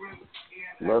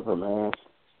 Love it, man.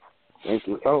 Thank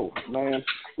you. Oh, man.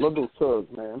 Love those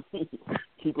tugs, man.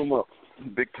 Keep them up.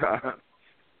 Big time.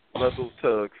 Love those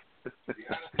tugs.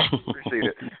 Appreciate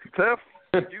it. Tef,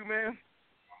 you, man?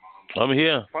 I'm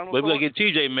here. Final But we got thoughts? to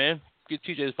get TJ, man. Get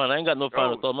TJ's final. I ain't got no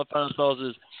final thoughts. My final thoughts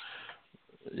is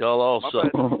y'all all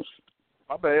suck.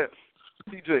 My bad.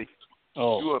 TJ.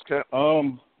 Oh. You up, Cap? I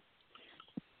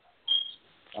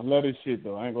love this shit,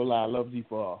 though. I ain't gonna lie. I love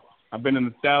G4R. I've been in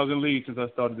 1,000 leagues since I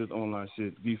started this online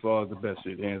shit. G4R is the best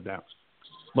shit, hands down.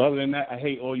 But other than that, I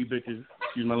hate all you bitches.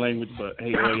 Excuse my language, but I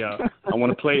hate all y'all. I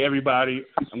want to play everybody.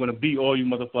 I'm going to beat all you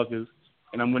motherfuckers,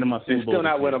 and I'm winning my Super Bowl. Still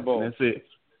not win a bowl. That's it.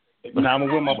 But now I'm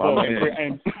gonna win my bowl,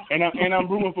 and I'm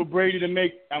rooting for Brady to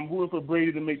make. I'm rooting for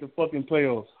Brady to make the fucking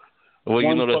playoffs. Well,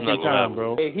 you know that's not going to happen,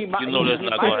 bro. Hey, he might have that's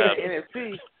not going to happen.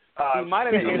 NFC. He might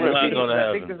have been NFC.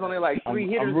 I think there's only like 3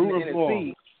 hitters in the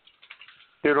NFC.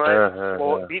 Dude,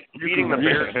 beating the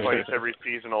Bears twice every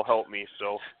season will help me.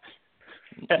 So.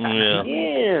 Yeah.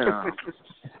 Yeah.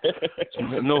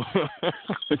 No.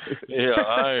 Yeah.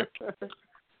 All right.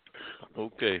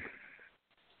 Okay.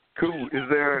 Cool. Is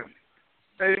there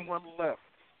anyone left?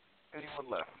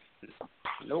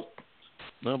 Nope.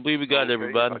 I believe we got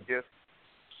everybody. I guess.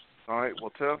 All right.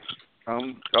 Well, Tef,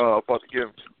 I'm about to give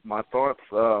my thoughts.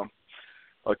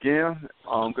 Again,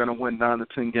 I'm going to win 9 to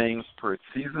 10 games per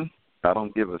season. I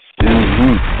don't give a shit.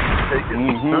 Take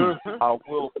it. I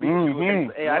will beat you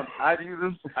against I'd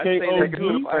say that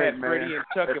too if I had Brady and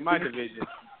Chuck in my division.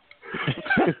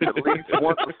 At least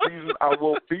once a season, I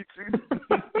will beat you.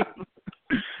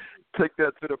 Take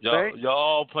that to the bank. Y'all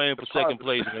all playing for second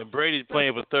place, man. Brady's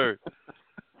playing for third.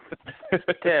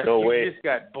 Tess, you just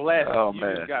got blessed.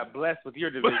 Just got blessed with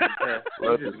your division, Tess.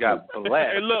 You just got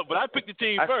blessed. Hey, look, but I picked the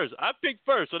team first. I picked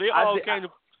first, so they all came to.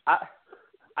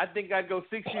 I think I'd go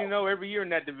 16-0 every year in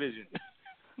that division.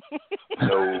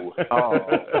 No. Oh,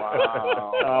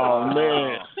 wow. Oh,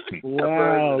 man.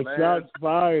 Wow. Shots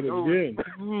fired again.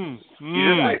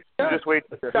 Just wait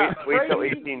till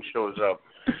 18 shows up.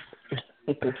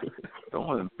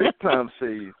 Don't big time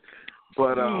save.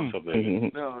 But,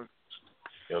 no.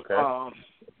 Okay.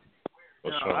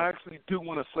 I actually do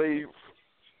want to say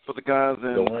for the guys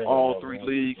in all 3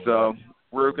 leagues,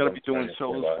 we're going to be doing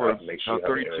shows for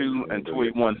 32 and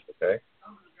 21. Okay.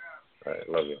 All right.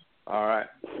 Love you. All right.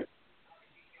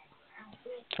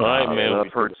 All right, man.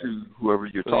 I've heard to whoever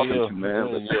you're talking to,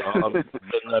 man. Better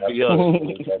not be us.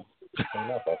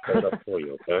 I'll set it up for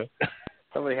you, okay?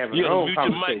 Somebody having their own mute your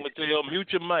conversation. mic, Mateo.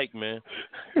 Mute your mic, man.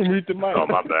 Mute the mic. Oh,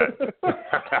 my bad.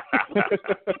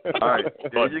 All right.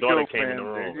 There you go, came in fam. the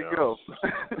room, There you go.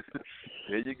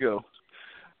 There you go.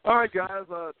 All right, guys.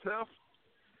 Tef,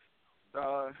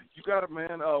 you got it,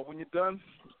 man. When you're done,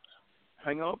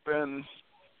 hang up and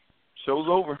show's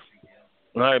over.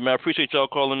 All right, man. I appreciate y'all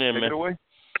calling in, Take man. it away.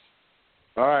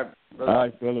 All right. All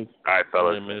right, fellas. All right,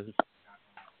 fellas. Yeah, man.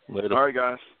 Later. All right,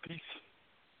 guys. Peace.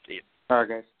 See ya. All right,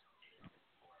 guys.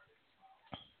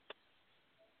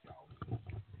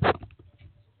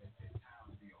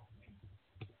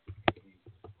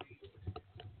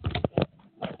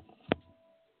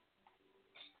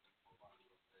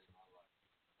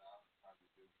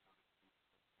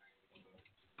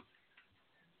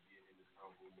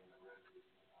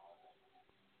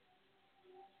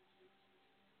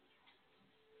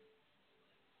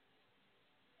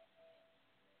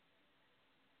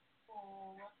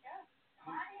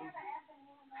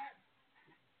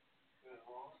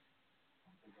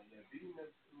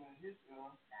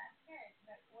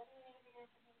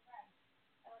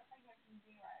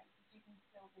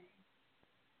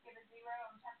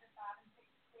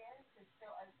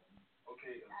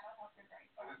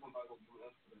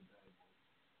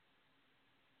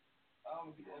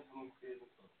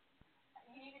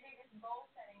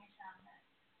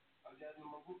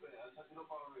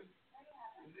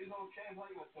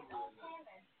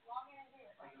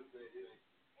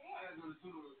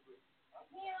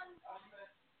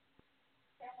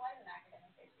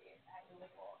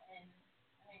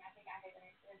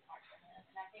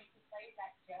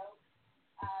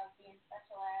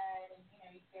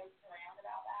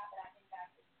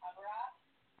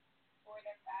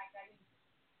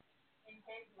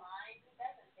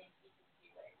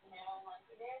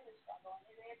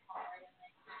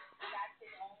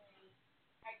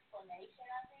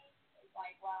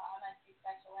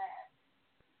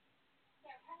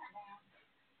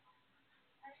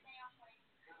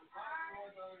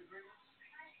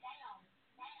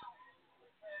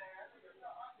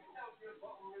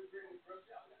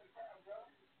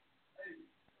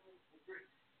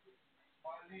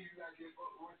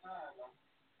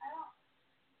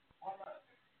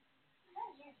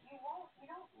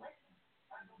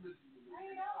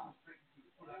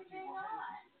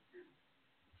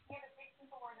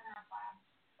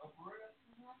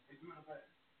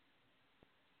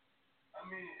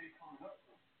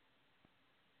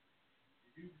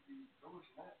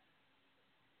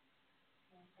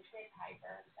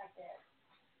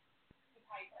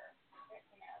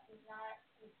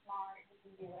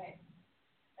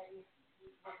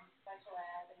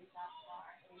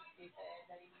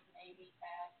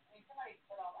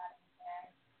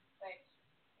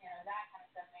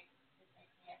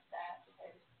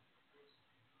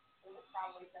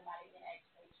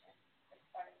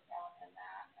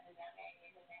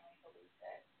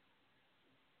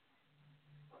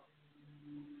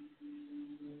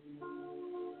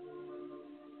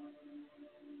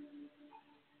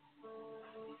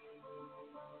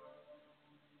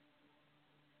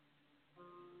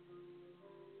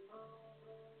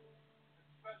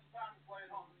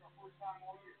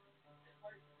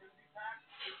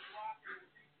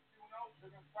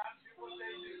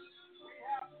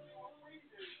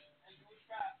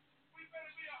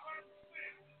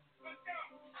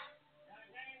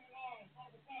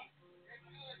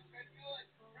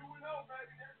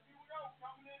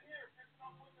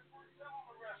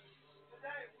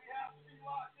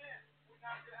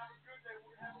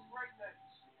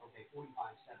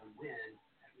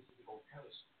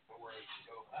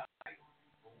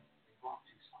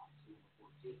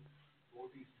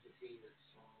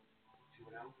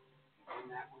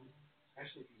 that one,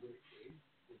 especially if you win it big,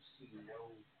 would see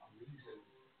no reason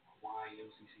why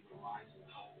OCC relies on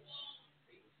the whole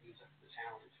things up the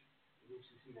challenge. The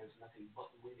OCC knows nothing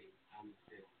but winning on the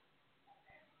field.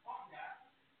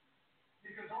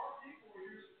 Because our people are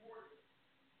here supporting.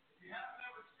 If you haven't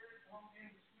ever experienced a home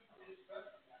game with Super Bowl,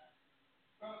 especially that,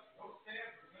 those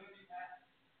stands are going to be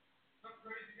packed. Some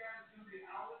crazy guys are going to be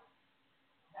howling,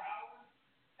 growling.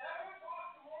 7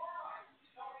 o'clock tomorrow night,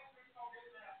 Tony Smith's going to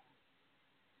get that.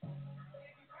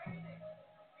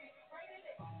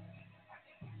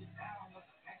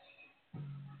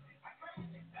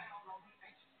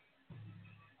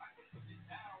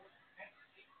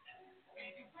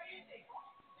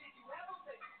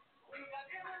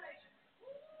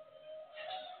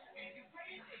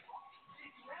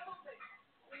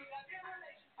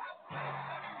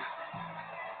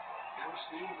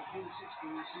 The 2016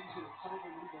 season is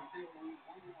over. We've been feeling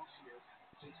one loss here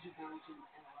since 2011.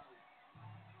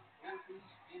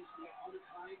 Northeast is the opponent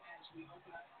tonight as we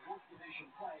open up North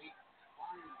Division play.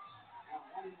 Lions now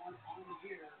 1-1 on the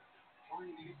year,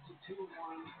 trying to get to 2-1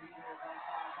 in their above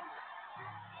 500.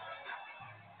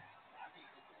 I think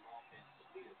that the offense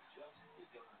that we have just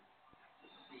begun to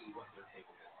see what they're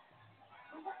capable of.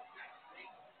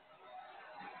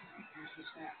 Here's the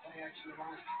snap. Play action to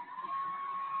Ryan.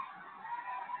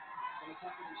 For the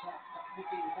second and 10,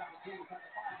 15, without the 10, without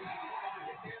the 5, he's going to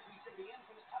hit there. He's to the end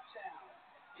for the touchdown.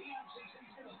 The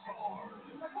MCC's going to score.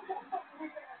 That's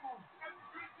a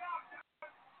good job, guys.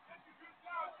 That's a good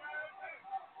job, guys.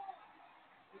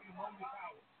 Look at ammonia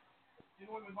power. You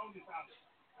know what ammonia power is?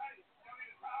 Hey, you need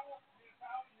a towel? You need a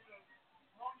towel? You need a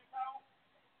ammonia towel?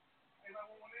 Anybody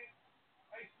want one in?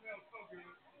 Hey, smells so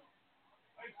good.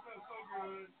 Hey, smells so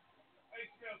good. Hey,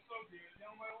 smells so good. You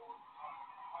know what I want?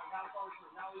 All right, now it's our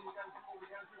turn. Now we got to do what we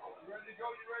got to do. You ready to go?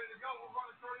 You ready to go? We're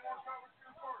running 31 coverage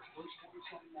to the first. First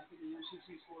 47 back in the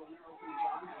MCC score on their opening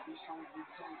drive. He's trying to do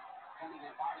the same. Trying to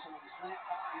get Bison on the slant,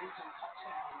 into the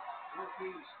touchdown.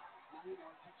 Northeast,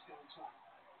 9-yard touchdown try.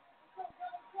 Let's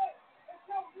go. Let's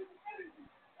go. Get the energy.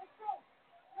 Let's go.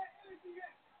 That energy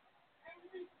in. And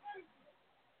we need energy.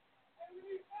 And we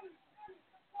need energy.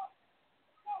 Let's go.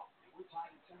 Let's go. And we're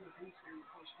tied at 7 apiece here in the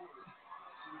first quarter.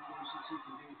 See what the MCC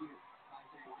can do here.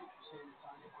 Isaiah White will stay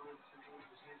inside the line. St. Louis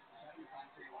will stay at the 7.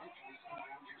 Isaiah White tries to come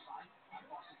around your side.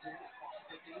 Across the 10, across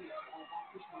the 15. It's all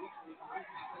blockers, 20, 25.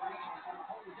 Tries to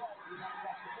hold the ball. He's out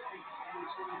across the 40. And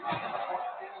he's going to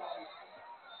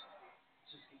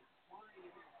just keep flying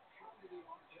in there. How many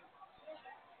are just?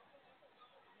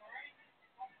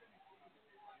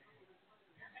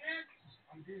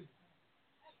 I'm good.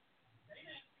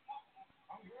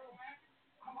 I'm good, man.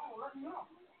 Come on, let me know.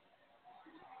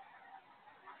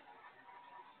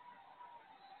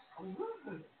 I'm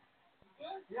good.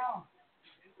 Yeah.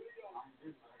 I'm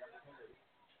good.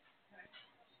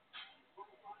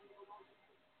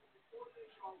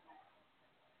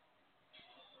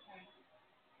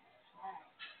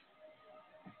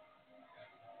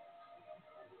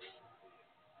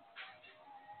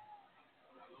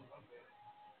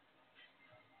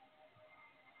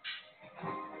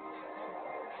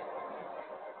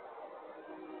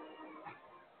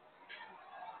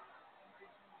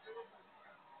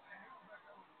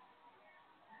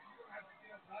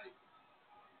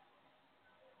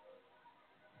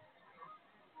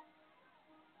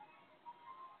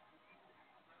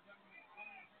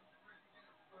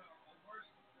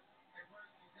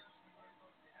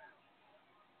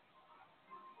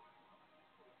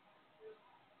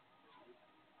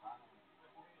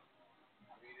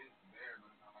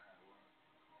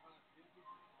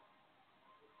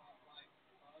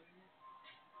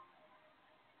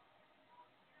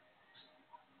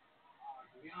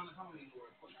 To be honest, I don't even know where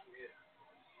to put my head.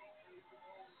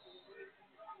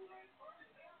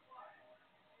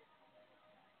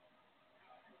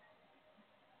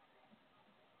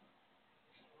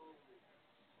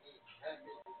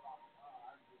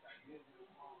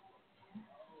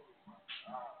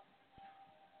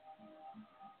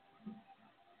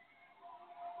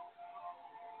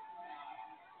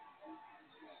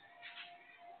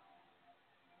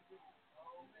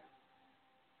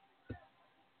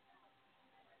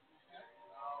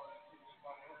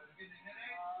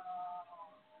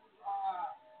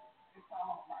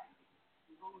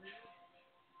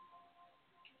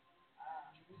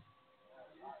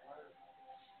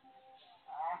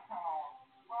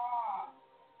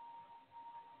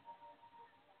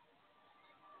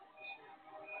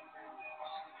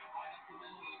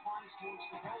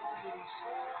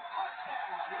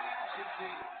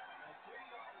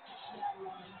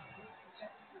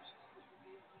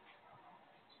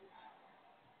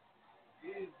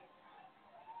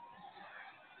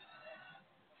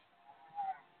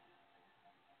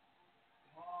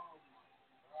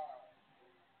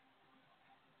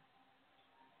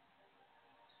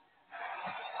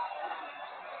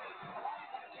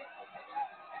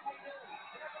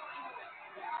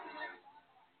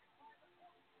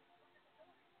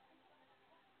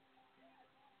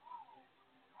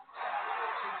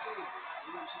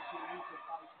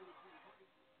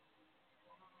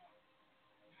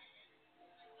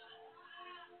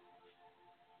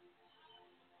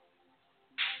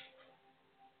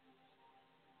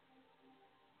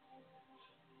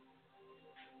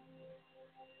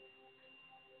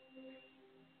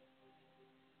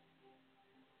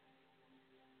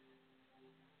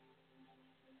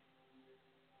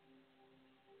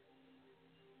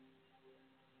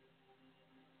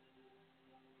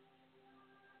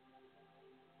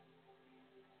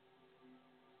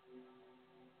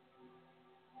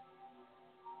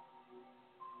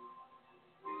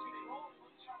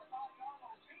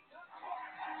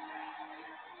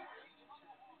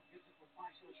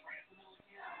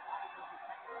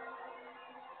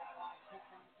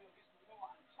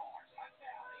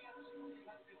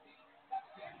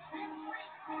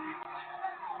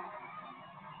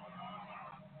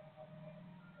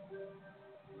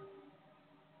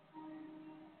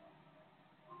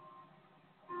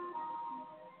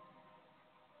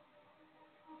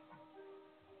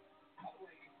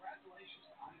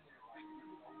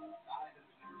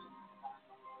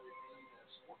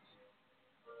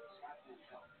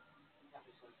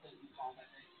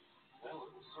 Well,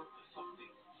 it was certainly something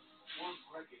worth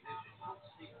recognition. Not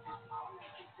see it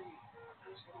continue.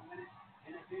 It's going to win it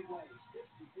in a big way.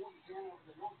 50-40 over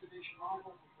the North Division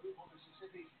rival from Louisville,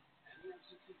 Mississippi, and the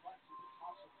M60 Lexington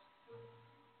Muscles.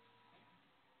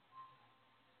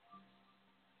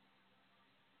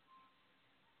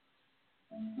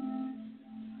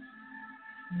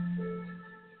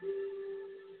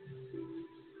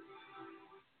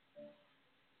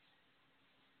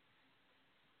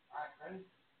 Ready?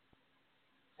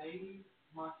 Baby,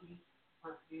 monkey,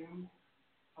 perfume,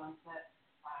 sunset,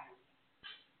 iron.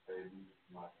 Baby,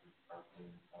 monkey,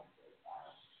 perfume, sunset,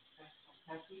 iron. Okay,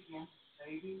 test it again.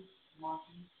 Baby,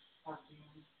 monkey,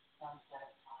 perfume,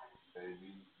 sunset, iron.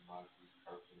 Baby, monkey,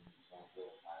 perfume,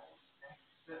 sunset, iron. Okay,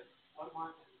 good. What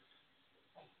month is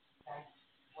it? Okay,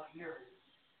 what year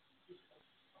is it?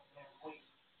 Okay, wait.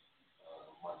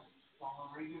 Monday. So I'm going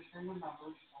to read your string of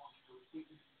numbers. I want you to repeat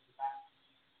this to the back.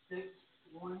 6,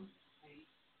 1, 8,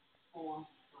 4,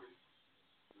 3.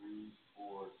 3,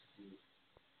 4, 2,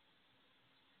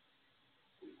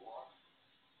 3, 1.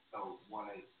 So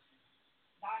 1, 8.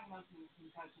 Diagnosing the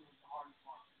concussion is the hardest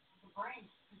part. The brain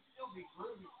could still be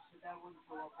groovy, but that wouldn't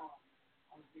show up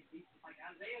on the CT. Like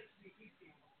Isaiah's CT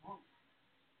scan was normal.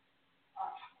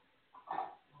 I'm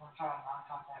going to try a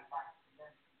non-contact practice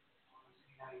today.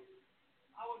 See how you do.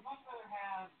 I would much rather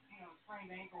have, sprained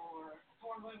ankle or a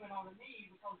torn ligament on the knee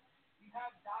because you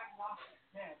have diagnostic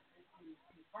tests that can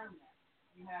confirm that.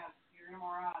 You have your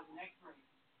MRIs and X-rays.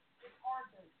 It's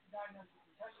hard to diagnose a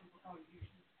concussion because you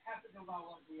have to go by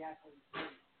what the athlete is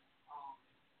doing.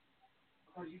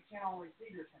 Because you can't always see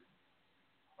your symptoms.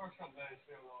 First couple days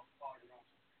feel a little foggy, don't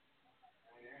you? I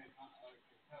mean, you're in a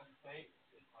concussed state.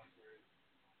 It's like you're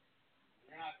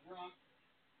not drunk,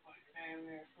 like standing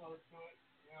there close to it,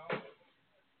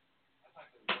 That's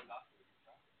like the real doctor you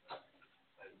try to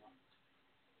say,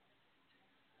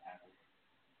 happens.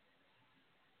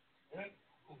 Good?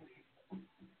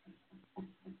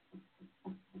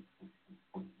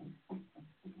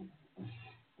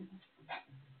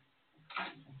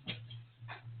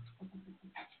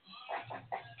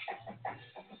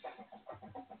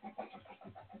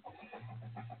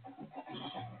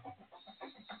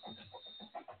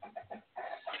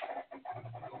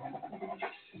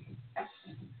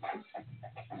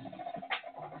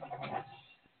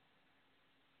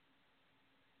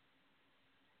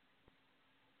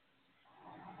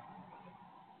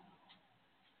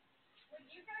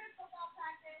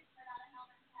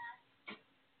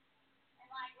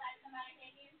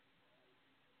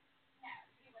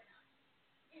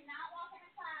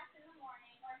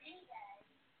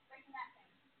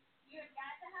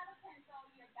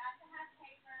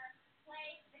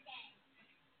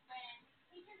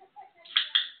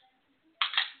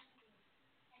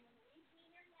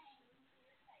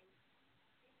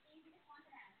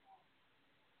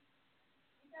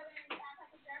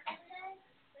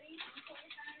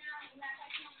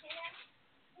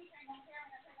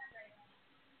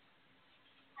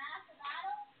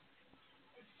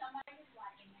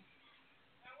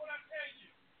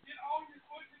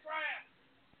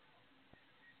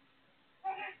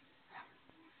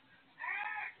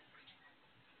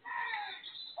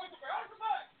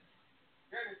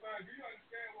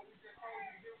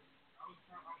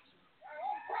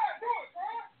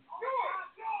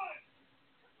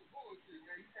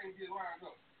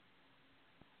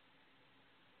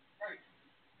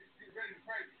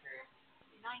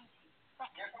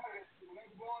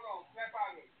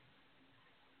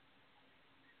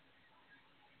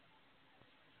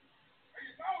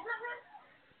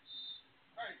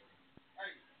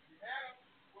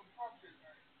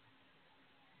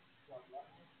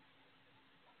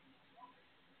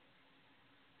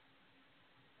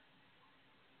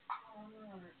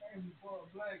 saying before a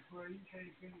black player, you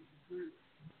can't finish the drill.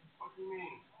 What you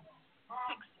mean?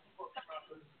 Huh? What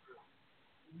about the drill?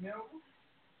 Never?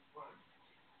 What?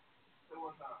 Say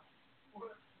one time.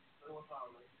 What? Say one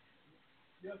time, man.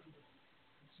 Yesterday.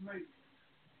 Snake.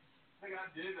 Nigga,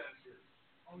 I did that shit.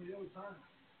 On your time.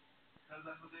 Because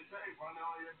that's what they say. Run it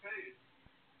on your page.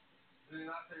 Did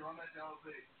they not say run that down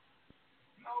page?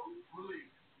 No.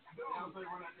 Release. No. They don't say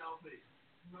run that down page.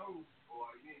 No.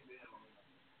 Boy, you ain't been here long enough.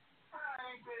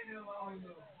 I ain't been here long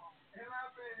enough. And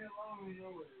I've been here longer than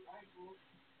your way. I ain't cool.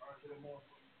 Alright, to the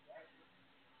motherfucker.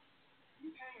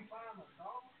 You can't find a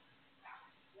dog?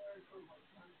 Very cool, my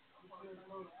friend. I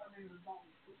need a dog.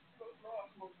 No, I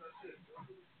smoke that shit. I'm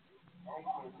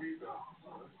gonna be there.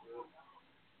 You're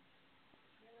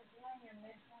doing your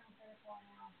midterm critical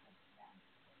analysis today,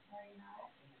 were you not?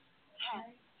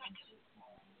 Right? And she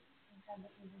said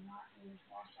that you did not use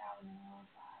wash out in the lower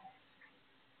side.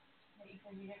 That you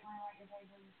said you didn't want to write your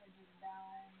paper, you said you were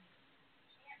done.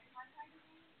 She had to contact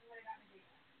me, you would have got me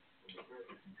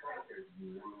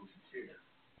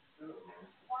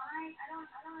Why? I don't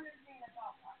understand the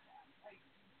thought process. Like,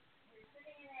 you're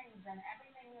sitting in there, you've done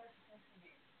everything you were supposed to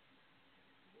do.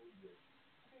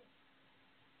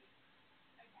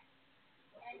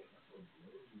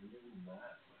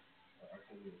 I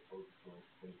couldn't even focus on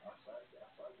things. I sat there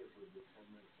for a good 10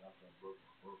 minutes after I broke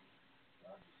my phone. I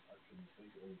couldn't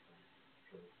think of anything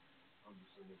because I'm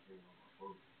just sitting there thinking on my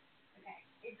phone. Okay.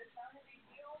 Is the phone a big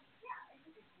deal? Yeah, it's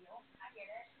a big deal. I get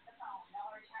it. The phone.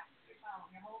 Y'all are chatting with your phone.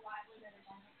 Your whole livelihood is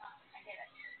on your phone. I get it.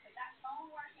 But that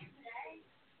phone working today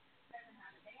doesn't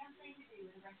have a damn thing to do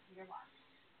with the rest of your life.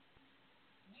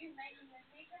 You making this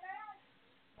secret out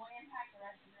will impact the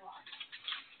rest of your life.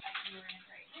 Like you were in a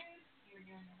great mood, you were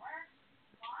doing your work.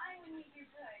 Why, when you do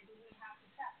good, do we have to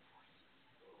set the point?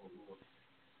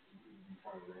 You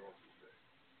part of the answer there.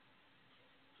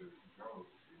 Because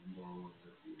you don't want to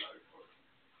be like first.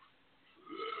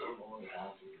 I'm only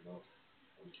asking enough.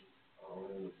 I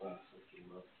don't want to buy something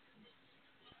enough.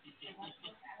 Let's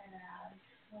look at it as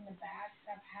when the bad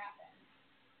stuff happens,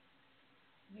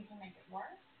 you can make it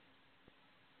worse,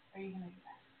 or you can make it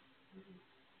better.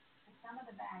 But some of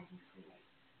the bad you create.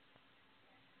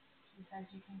 She says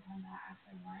you can come back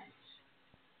after lunch.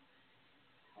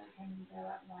 So can you go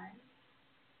at lunch?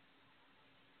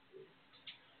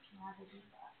 Why did you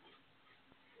do that?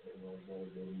 I'm going to go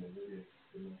to my video.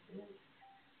 In my phone.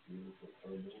 You for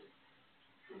 10 minutes.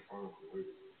 Your phone for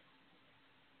waiting.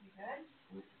 You good?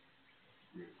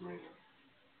 You're great.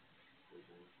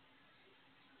 Okay.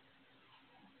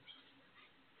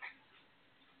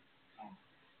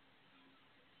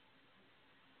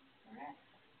 Okay.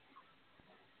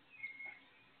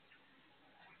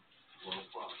 1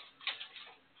 o'clock.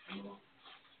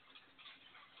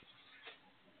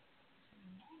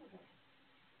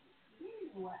 You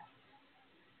what?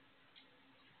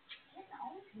 Getting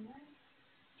old here.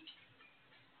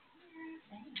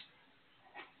 Dang.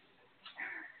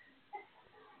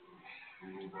 You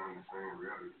ain't done the same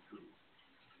reality too.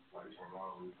 Like when I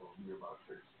was going to be about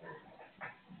 6 things.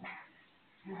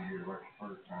 You didn't get it right the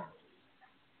first time.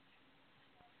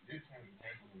 This hasn't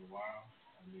happened in a while.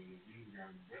 I mean, you've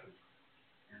gotten better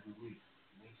every week.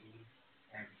 Mentally,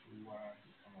 attitude-wise,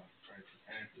 you come out to practice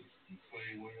active, you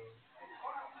play well. You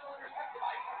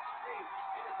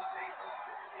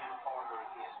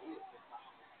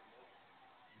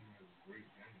had a great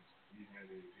game. You had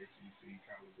a SEC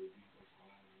caliber defense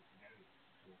line game.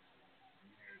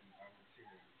 You had an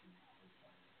out-of-care attitude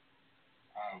sometimes.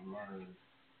 I've learned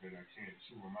that I can't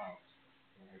chew him out.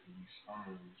 I have to be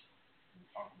stern and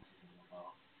talking to him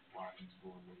about why he's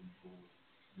doing what he's doing.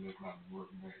 Let's not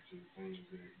work back to the things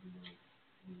that,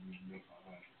 we left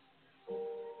behind.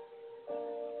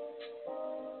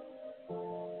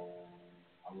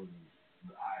 I wasn't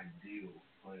the ideal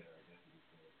player, I guess you could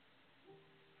say.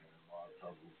 I had a lot of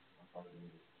trouble. I felt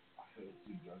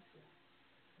too dressed.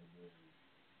 And then,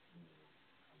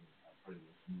 I pretty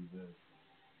much moved in.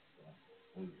 So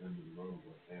it was the end of the road,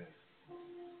 but yeah,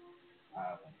 I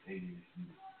have like ADHD.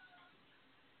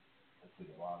 I take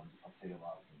a lot of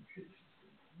medications.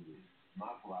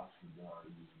 My philosophy that I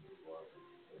use was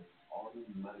all these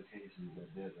medications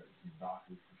that these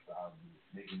doctors prescribe me,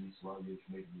 making me sluggish,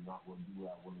 making me not want to do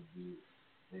what I want to do,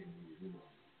 making me,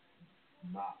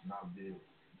 not be able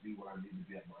to be what I need to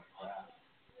be at my craft.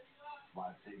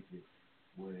 Why take it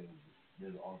when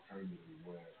there's an alternative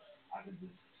where I can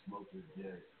just smoke this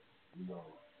dick, and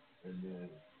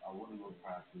then I want to go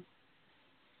practice.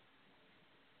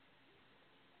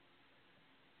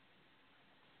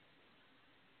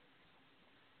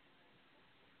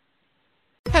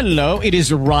 Hello, it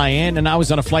is Ryan, and I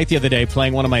was on a flight the other day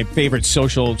playing one of my favorite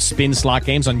social spin slot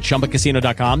games on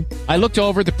ChumbaCasino.com. I looked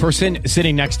over at the person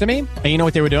sitting next to me, and you know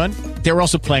what they were doing? They were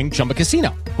also playing Chumba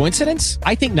Casino. Coincidence?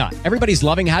 I think not. Everybody's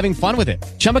loving having fun with it.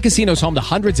 Chumba Casino is home to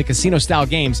hundreds of casino-style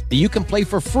games that you can play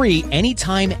for free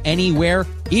anytime, anywhere,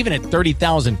 even at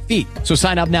 30,000 feet. So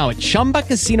sign up now at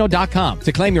ChumbaCasino.com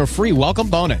to claim your free welcome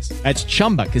bonus. That's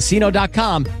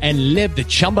ChumbaCasino.com and live the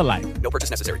Chumba life. No purchase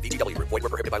necessary. VGW. Void where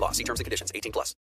prohibited by law. See terms and conditions. 18+.